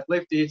 the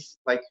deadlift is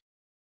like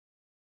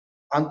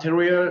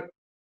anterior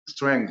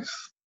strength.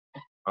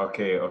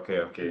 Okay.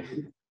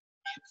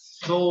 It's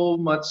so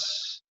much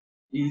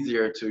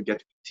easier to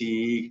get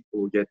fatigue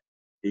or get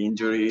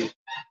injury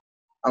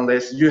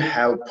unless you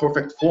have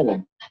perfect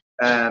form.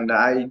 And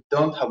I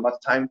don't have much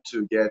time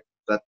to get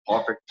that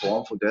perfect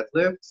form for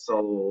deadlift.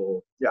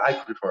 So yeah, I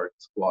prefer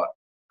squat.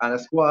 And a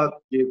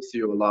squat gives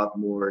you a lot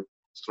more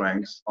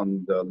strength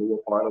on the lower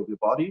part of your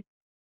body,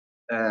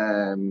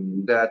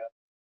 and that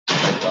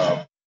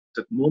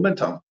the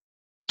momentum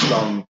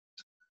from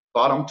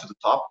bottom to the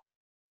top,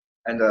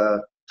 and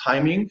the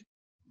timing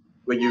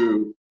when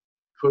you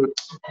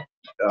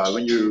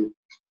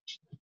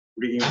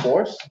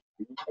reinforce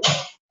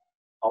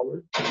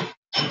power,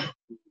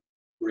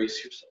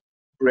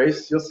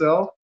 brace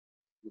yourself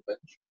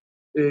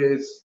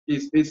is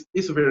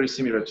very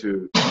similar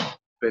to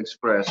bench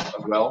press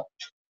as well.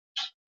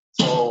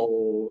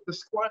 So the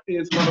squat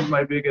is one of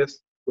my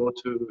biggest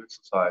go-to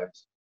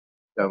exercise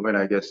when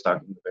I get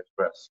started in the bench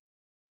press.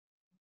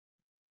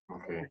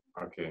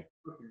 Okay.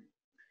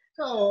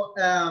 So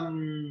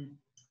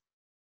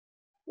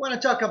want to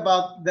talk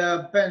about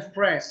the bench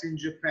press in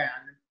Japan.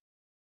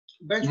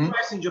 Bench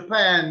press in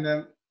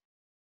Japan,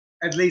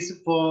 at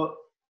least for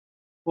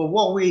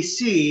what we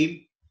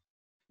see,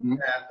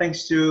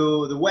 thanks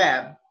to the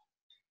web,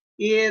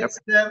 it's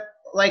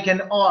like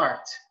an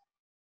art.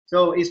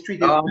 So it's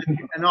treated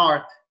like an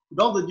art, with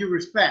all the due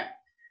respect.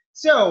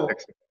 So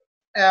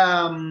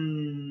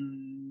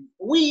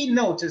we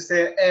noticed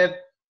a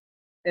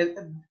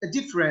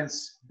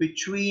difference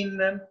between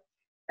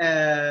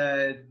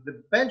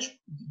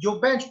your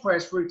bench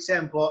press, for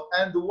example,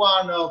 and the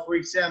one of, for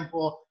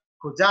example,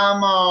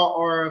 Kodama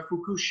or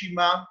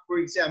Fukushima, for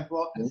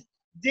example.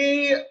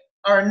 They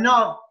are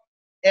not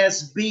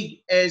as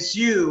big as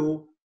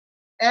you,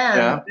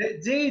 and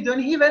they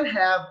don't even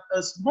have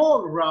a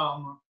small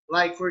ROM,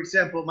 like, for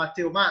example,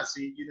 Matteo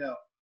Masi, you know.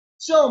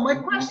 So my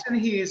question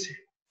is,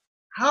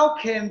 how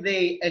can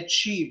they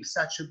achieve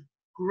such a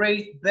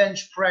great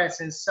bench press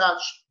and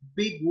such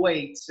big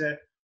weights?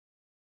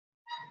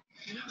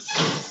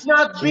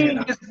 Not being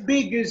as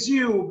big as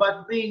you,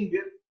 but being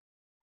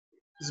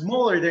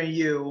smaller than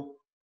you.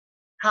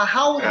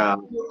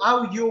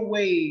 How your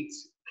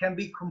weights can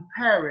be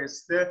compared,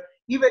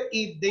 even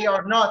if they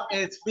are not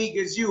as big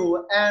as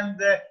you,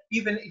 and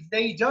even if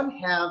they don't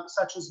have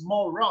such a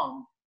small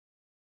ROM.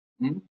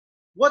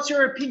 What's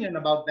your opinion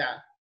about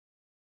that?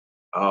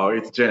 Oh,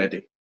 it's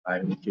genetic.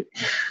 I'm kidding.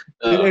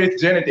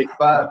 It's genetic,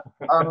 but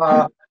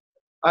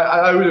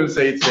I wouldn't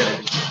say it's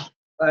genetic.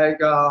 Like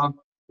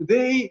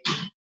they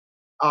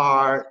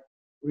are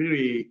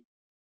really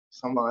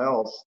someone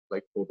else,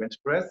 like for bench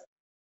press.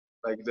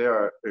 Like they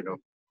are, you know,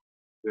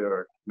 they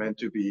are meant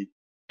to be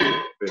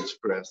bench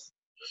press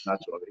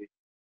naturally.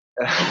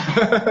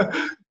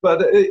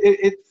 But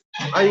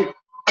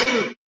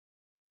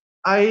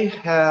I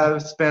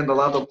have spent a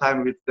lot of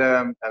time with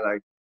them, and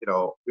like, you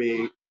know,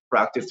 we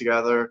practice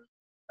together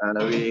and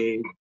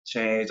we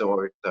change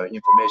the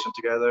information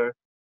together.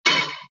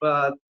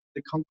 But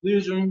the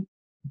conclusion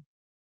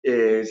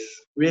is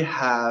we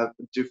have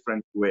a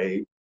different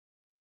way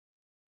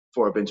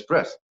for a bench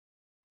press,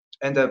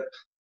 and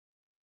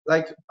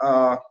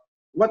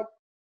what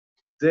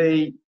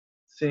they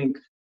think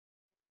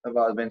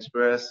about bench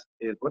press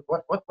is what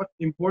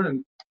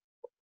important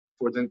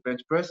for the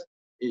bench press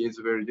is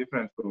very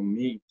different from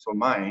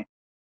mine.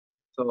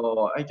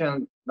 So I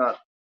cannot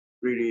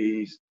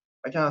really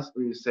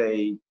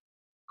say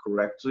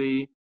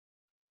correctly,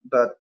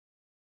 but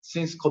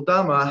since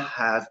Kodama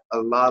has a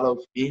lot of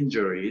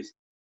injuries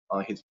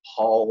on his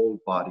whole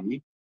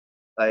body,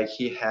 like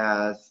he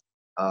has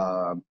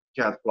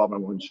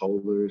problem on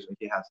shoulders, and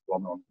he has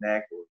problem on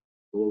neck or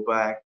lower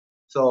back,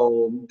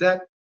 so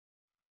that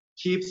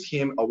keeps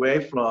him away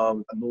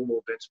from a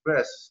normal bench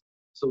press.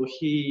 So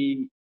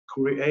he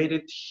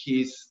created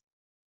his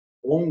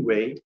own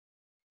way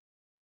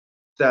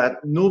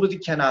that nobody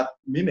cannot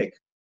mimic.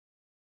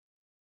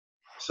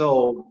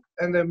 So,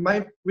 and then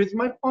with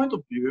my point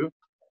of view,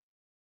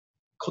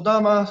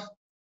 Kodama-san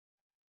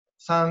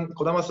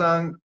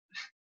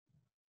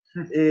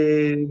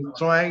is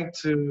trying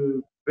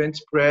to bench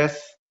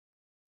press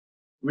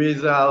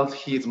without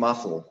his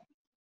muscle.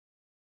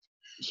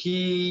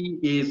 He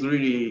is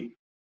really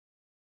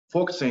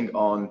focusing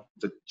on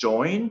the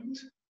joint,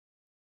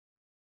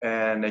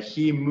 and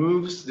he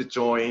moves the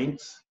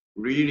joints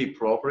really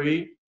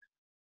properly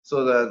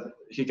so that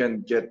he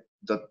can get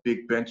the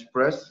big bench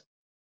press.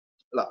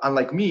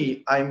 Unlike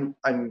me, I'm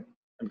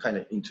kind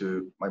of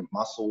into my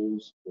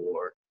muscles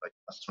or like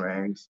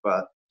strength,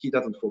 but he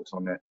doesn't focus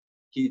on it.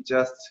 He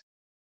just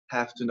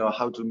have to know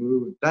how to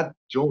move that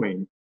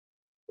joint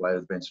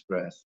while bench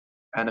press.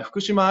 And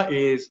Fukushima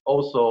is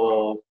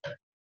also,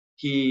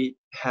 he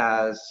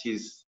has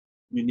his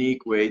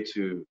unique way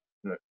to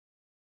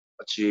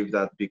achieve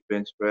that big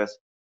bench press.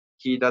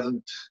 He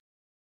doesn't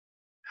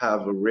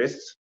have a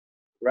wrist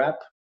wrap,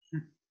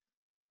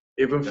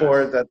 even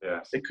for that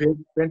quick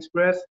bench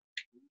press.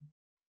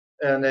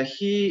 And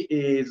he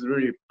is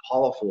really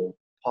powerful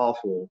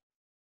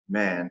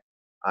man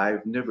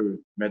I've never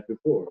met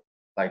before,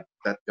 like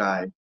that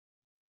guy.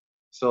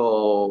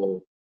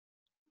 So,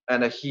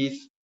 and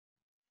his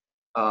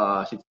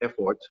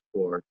effort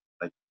for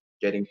like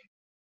getting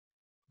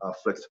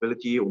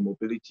flexibility or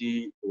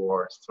mobility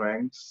or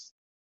strength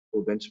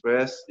for bench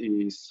press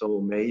is so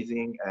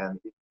amazing, and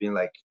it's been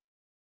like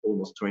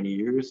almost 20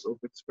 years of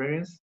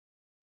experience.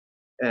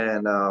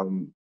 And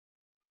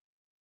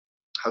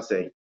how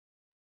say,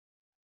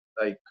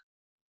 like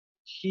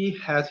he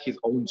has his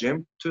own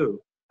gym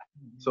too,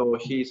 so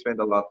he spent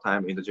a lot of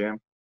time in the gym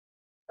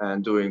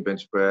and doing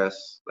bench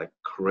press, like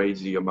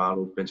crazy amount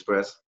of bench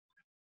press,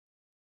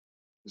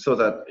 so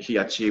that he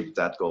achieved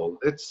that goal.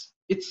 It's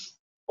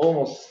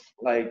almost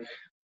like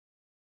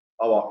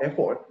our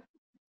effort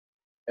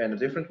in a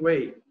different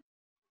way.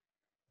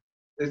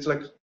 It's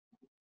like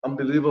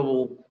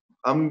unbelievable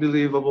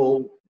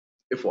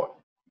effort.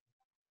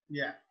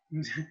 Yeah.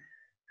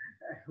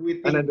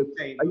 We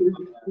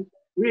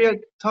are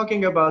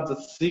talking about the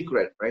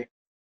secret, right?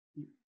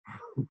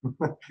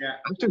 Yeah.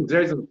 Actually,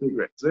 there's no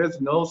secret.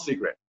 There's no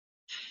secret.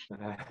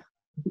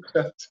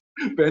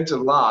 bench a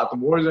lot,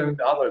 more than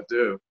the others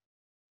do.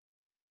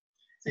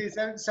 See,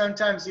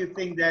 sometimes you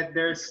think that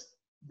there's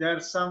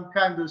some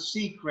kind of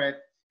secret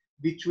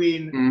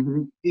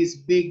between these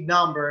big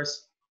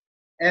numbers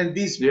and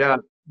this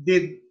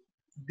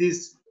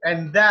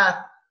and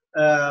that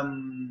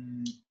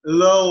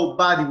low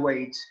body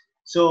weight.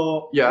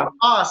 So for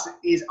us,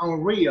 is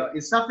unreal.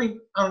 It's something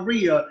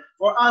unreal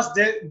for us.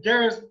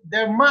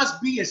 There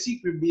must be a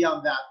secret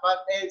beyond that. But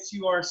as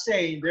you are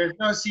saying, there's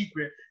no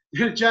secret.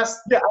 You're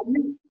just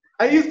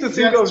I used to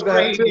think of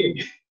that training.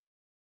 too.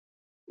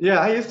 Yeah,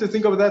 I used to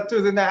think of that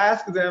too. Then I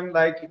asked them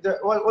like,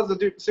 what's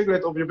the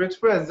secret of your bench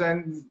press?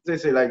 And they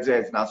say like,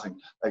 there's nothing.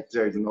 Like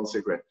there is no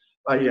secret.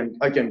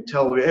 I can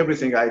tell you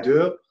everything I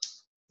do.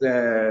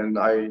 Then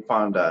I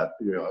found that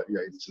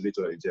it's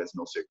literally there's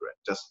no secret.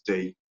 Just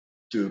they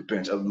do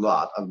bench a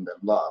lot and a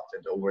lot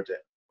and over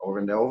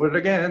and over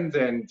again.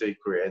 Then they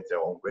create their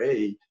own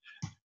way.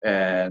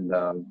 And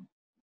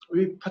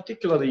we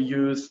particularly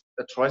use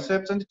the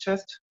triceps and the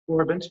chest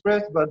for bench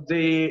press, but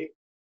they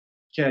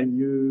can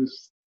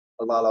use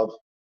a lot of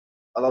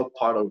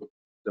part of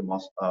the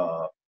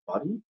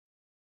body,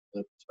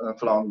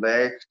 from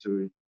leg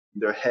to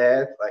their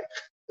head, like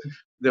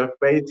their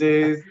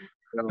faces.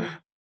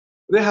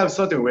 They have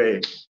certain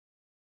way.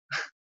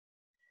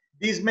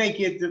 These make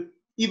it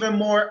even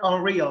more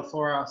unreal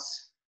for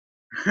us.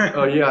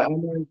 Oh yeah,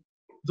 and then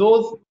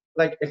those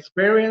like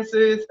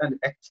experiences and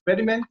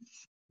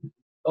experiments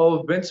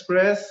of bench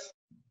press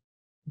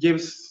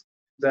gives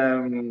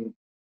them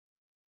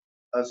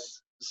a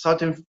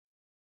certain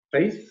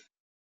faith,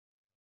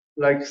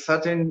 like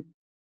certain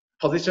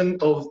position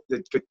of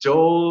the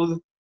jaws,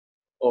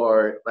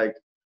 or like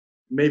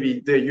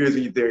maybe they're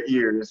using their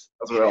ears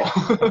as well.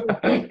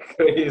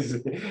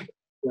 Crazy.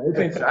 I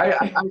think so.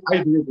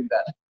 I believe in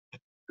that.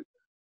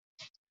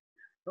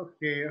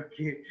 Okay.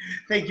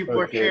 Thank you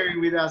for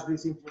sharing with us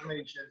this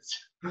information.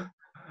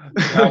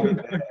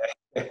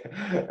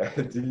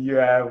 Do you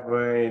have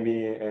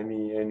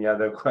any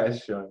other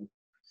question?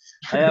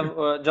 I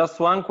have just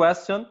one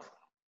question.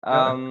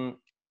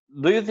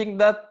 Do you think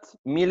that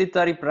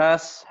military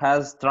press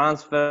has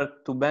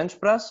transferred to bench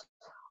press,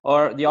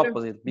 or the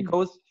opposite?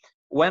 Because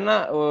when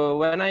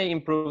I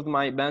improved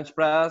my bench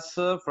press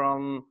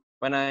from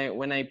when I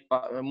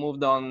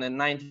moved on a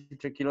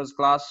 93 kilos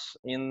class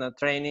in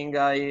training,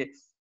 I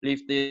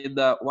lifted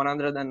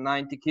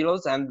 190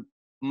 kilos, and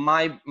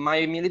my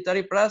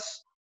military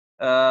press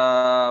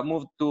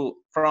moved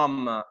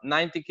from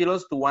 90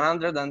 kilos to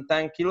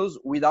 110 kilos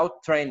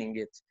without training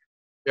it.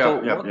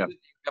 What do you think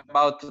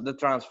about the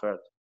transfer?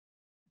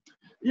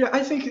 Yeah,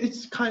 I think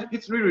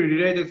it's really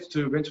related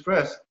to bench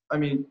press. I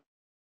mean,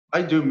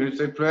 I do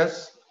military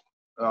press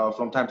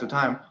from time to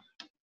time,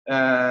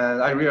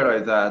 and I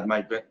realize that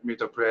my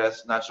military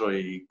press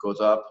naturally goes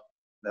up,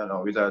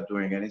 without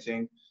doing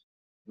anything.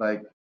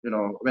 Like,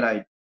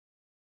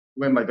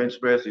 when my bench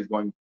press is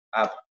going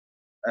up,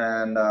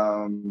 and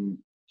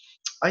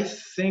I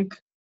think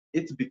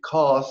it's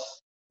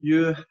because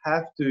you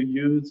have to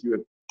use your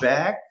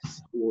back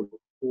or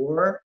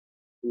core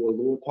or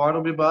lower part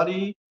of your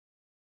body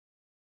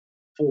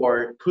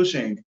for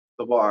pushing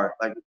the bar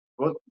like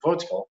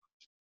vertical.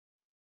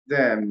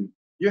 Then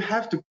you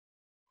have to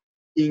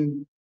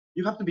be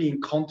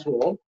in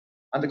control,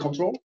 under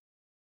control.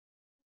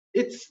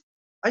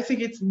 I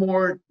think it's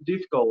more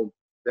difficult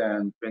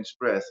than bench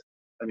press.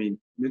 I mean,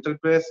 military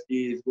press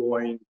is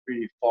going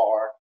pretty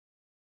far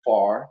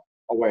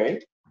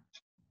away,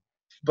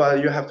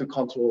 but you have to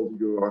control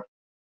your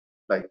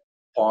like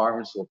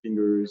palms or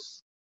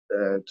fingers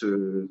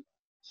to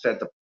set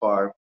the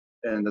bar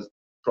in the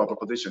proper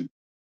position.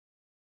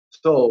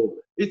 So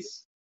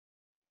it's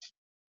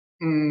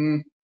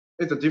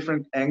a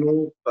different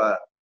angle, but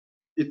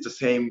it's the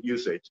same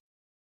usage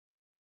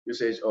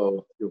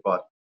of your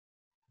body.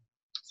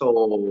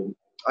 So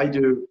I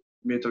do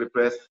military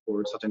press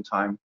for a certain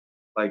time.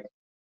 Like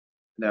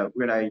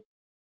when I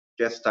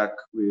get stuck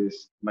with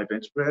my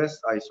bench press,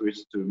 I switch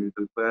to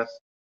military press.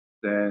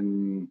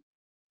 Then,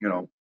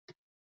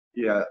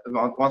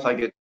 once I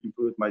get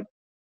improved my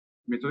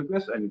military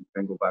press, I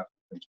then go back to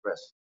bench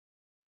press.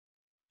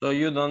 So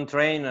you don't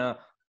train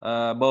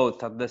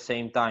both at the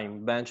same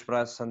time, bench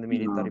press and the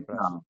military press?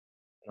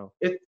 No.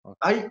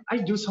 I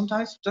do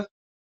sometimes just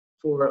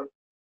for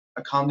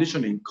a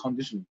conditioning.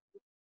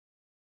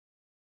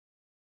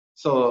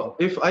 So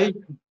if I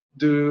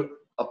do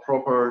a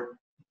proper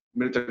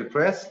military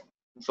press,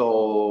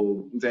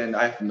 so then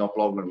I have no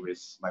problem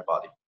with my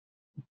body.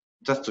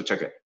 Just to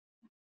check it.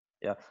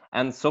 Yeah,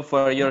 and so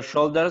for your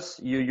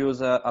shoulders, you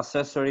use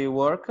accessory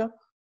work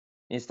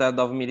instead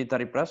of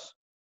military press?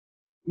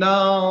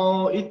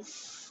 No,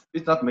 it's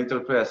not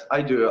military press.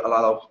 I do a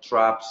lot of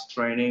traps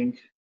training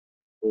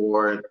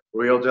or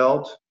real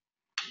delt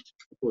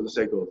for the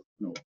sake of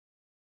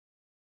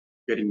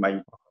getting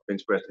my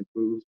bench press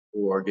improved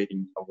or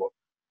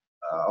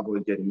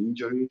avoid getting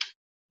injury.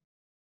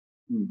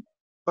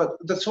 But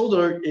the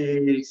shoulder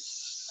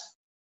is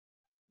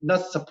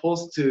not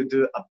supposed to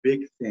do a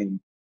big thing.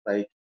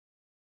 Like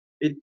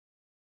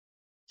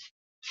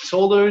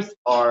shoulders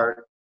are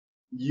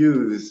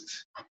used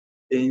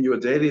in your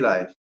daily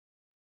life.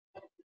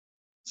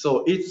 So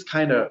it's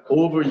kind of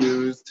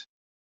overused.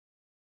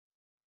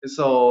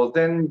 So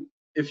then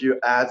if you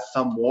add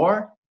some more,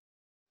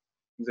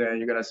 then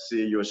you're gonna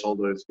see your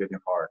shoulders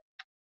getting hard.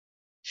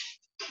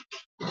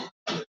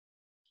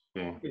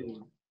 Okay. Okay.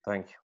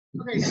 Thank you.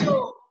 Okay,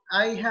 so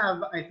I have,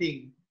 I think,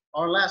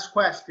 our last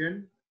question,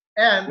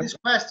 and this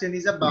question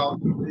is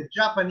about the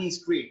Japanese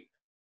grip.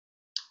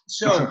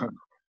 So,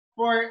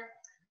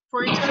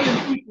 for Italian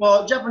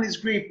people, Japanese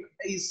grip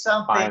is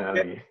something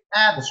Finally.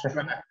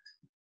 abstract.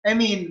 I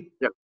mean,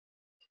 Yep.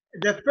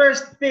 the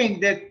first thing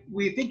that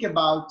we think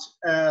about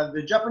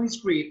the Japanese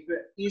grip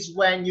is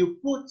when you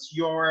put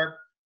your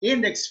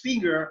index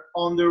finger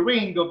on the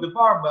ring of the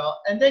barbell,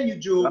 and then you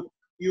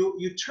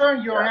turn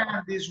your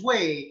hand this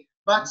way.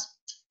 But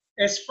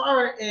as far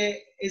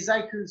as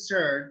I'm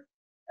concerned,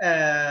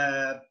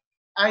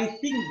 I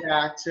think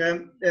that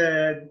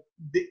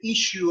the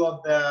issue of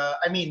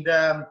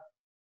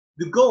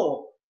the goal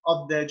of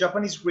the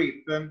Japanese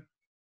grip,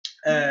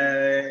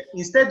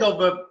 instead of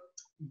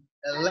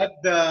let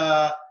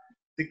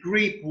the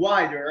grip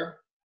wider,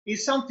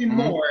 is something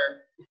more.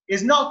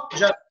 It's not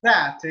just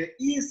that.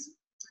 Is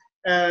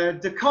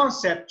the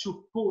concept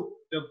to put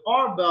the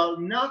barbell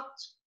not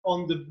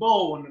on the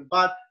bone,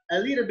 but a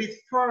little bit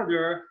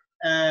further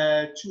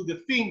to the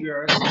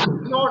fingers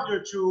in order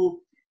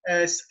to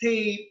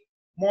stay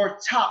more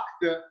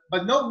tucked,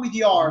 but not with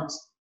the arms,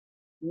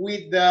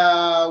 with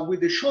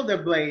the shoulder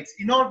blades,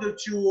 in order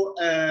to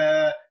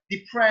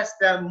depress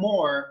them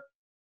more.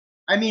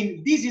 I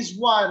mean, this is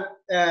what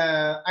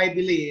I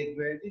believe.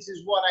 This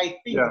is what I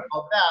think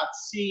about that,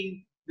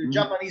 seeing the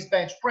Japanese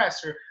bench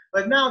presser.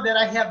 But now that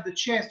I have the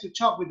chance to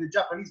talk with the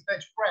Japanese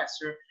bench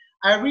presser,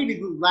 I really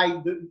would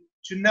like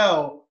to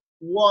know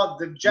what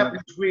the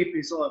Japanese grip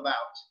is all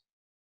about.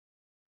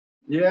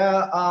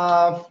 Yeah,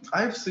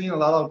 I've seen a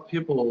lot of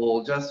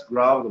people just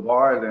grab the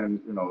bar and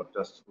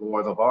just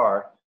lower the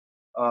bar.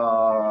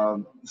な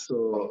ん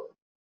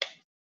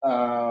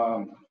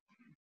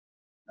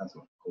つう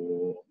の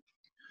こう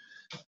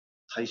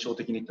対照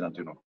的にってなんて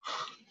いうの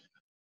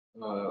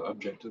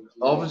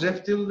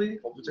objectively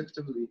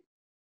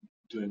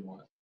doing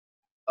what?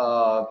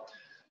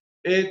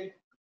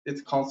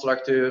 It's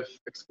constructive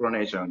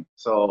explanation.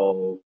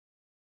 So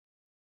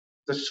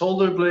the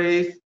shoulder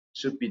blades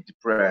should be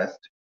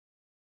depressed.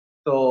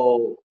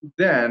 So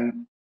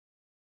then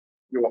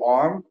your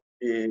arm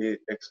is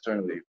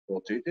externally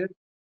rotated.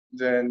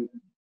 Then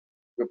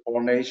the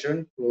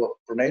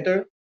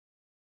pronator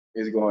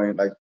is going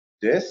like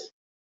this.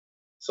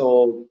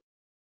 So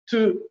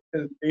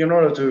in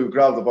order to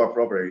grab the bar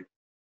properly,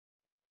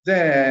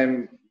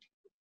 then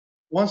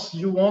once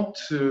you want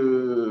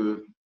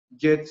to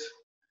get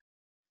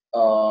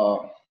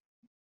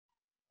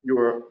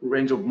your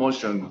range of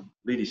motion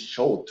really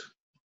short,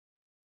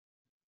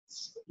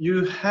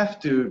 you have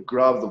to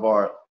grab the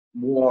bar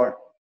more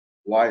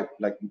wider.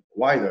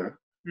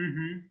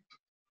 Mm-hmm.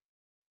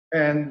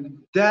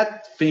 And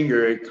that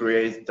finger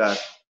creates that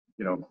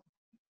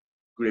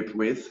grip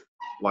width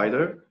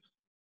wider,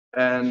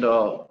 and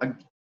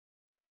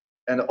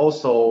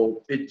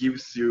also it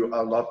gives you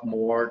a lot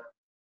more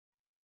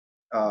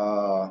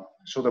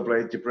shoulder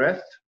blade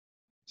depressed,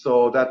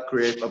 so that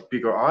creates a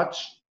bigger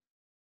arch.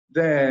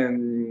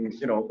 Then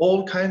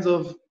all kinds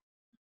of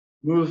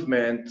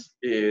movement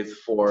is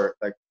for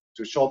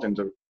to shorten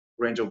the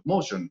range of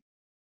motion.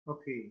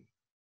 Okay.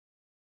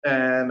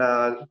 And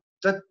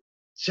that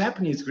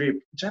Japanese grip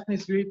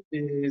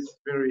is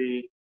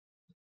very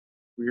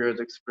weird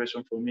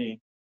expression for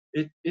me.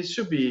 It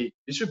should be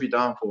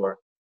done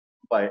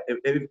by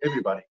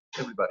everybody,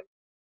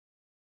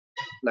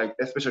 like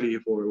especially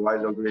for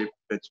wider grip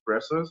bench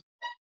pressers.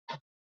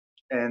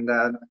 And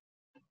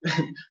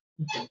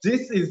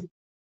this is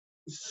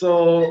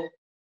so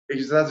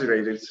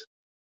exaggerated,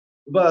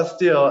 but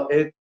still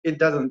it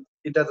doesn't.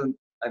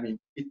 I mean,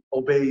 it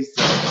obeys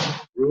the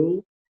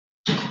rule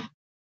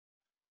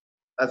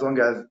as long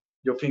as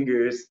your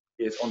fingers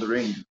is on the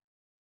ring.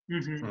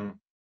 Mm-hmm.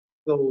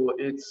 So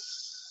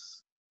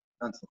it's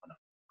なんつうのかな、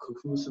工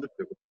夫するっ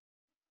てこと。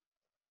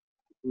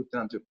工夫って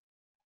なんていう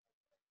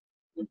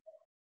の。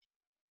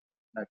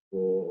なんか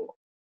こう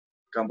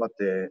頑張っ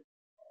て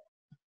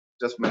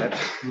just a minute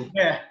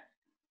Yeah.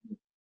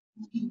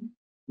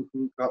 工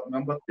夫が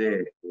頑張っ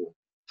てこう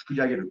作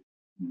り上げる。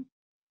ち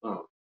ょ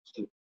っ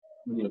と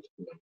何を作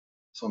る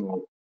そ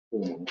のフ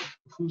ォームを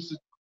工夫す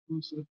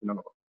るって何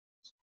だか。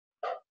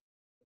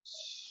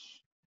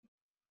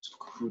ちょっ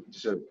と工夫って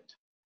調べて。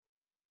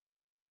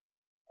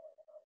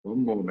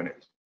One more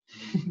minute.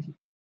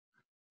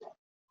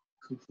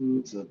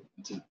 It's a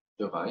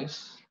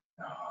device.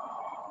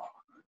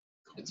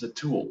 It's a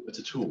tool. It's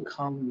a tool to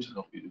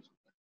help you do something.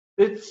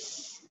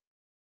 It's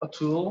a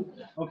tool.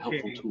 Okay.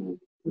 Helpful tool.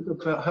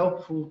 It's a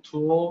helpful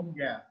tool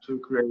to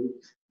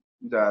create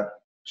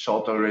that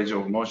shorter range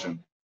of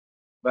motion.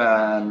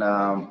 And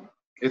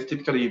it's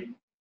typically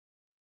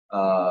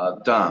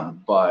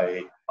done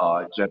by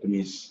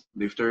Japanese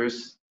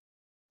lifters.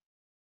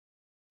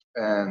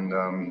 And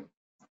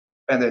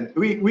and then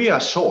we are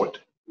short,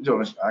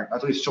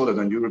 at least shorter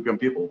than European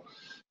people.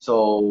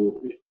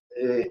 So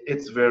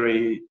it's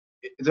very,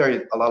 there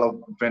is a lot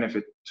of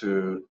benefit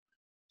to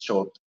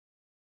short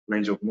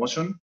range of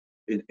motion,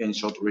 in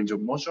short range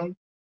of motion.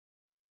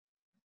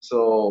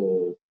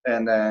 So,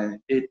 and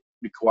then it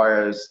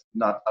requires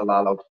not a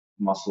lot of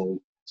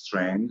muscle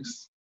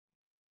strength.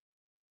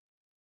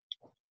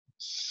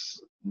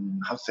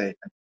 How to say,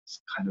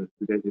 it's kind of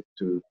related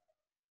to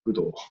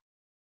Budo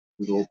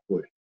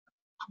boy.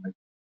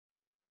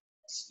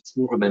 It's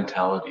more of a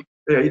mentality.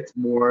 Yeah, it's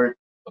more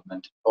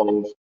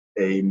of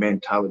a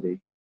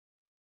mentality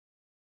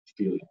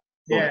feeling.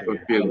 Yeah.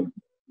 Feeling.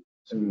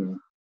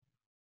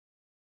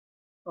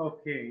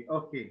 Okay.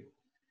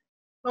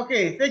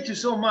 Okay, thank you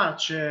so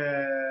much,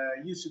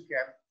 Yusuke.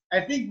 I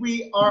think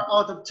we are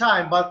out of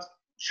time, but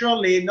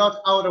surely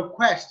not out of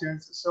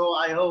questions. So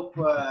I hope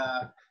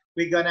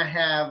we're gonna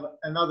have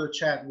another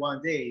chat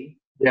one day.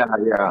 Yeah.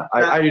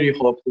 I really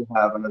hope to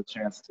have another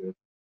chance to.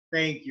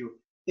 Thank you.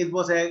 It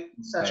was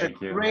such a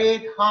Thank you.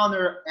 great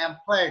honor and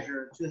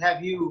pleasure to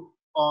have you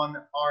on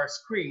our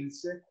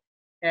screens.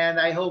 And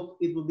I hope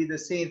it will be the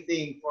same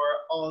thing for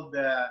all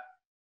the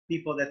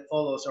people that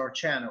follows our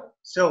channel.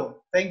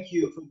 So thank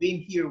you for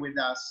being here with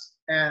us,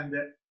 and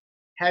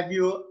have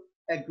you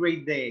a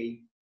great day.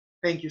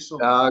 Thank you so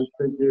much.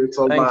 Thank you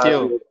so Thank much.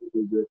 you.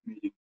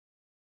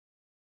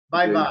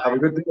 Bye-bye. Have a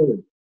good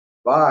day.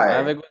 Bye.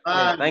 Have a good day.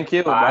 Bye. Thank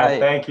you. Bye. Bye.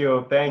 Thank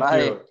you. Thank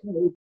Bye. you.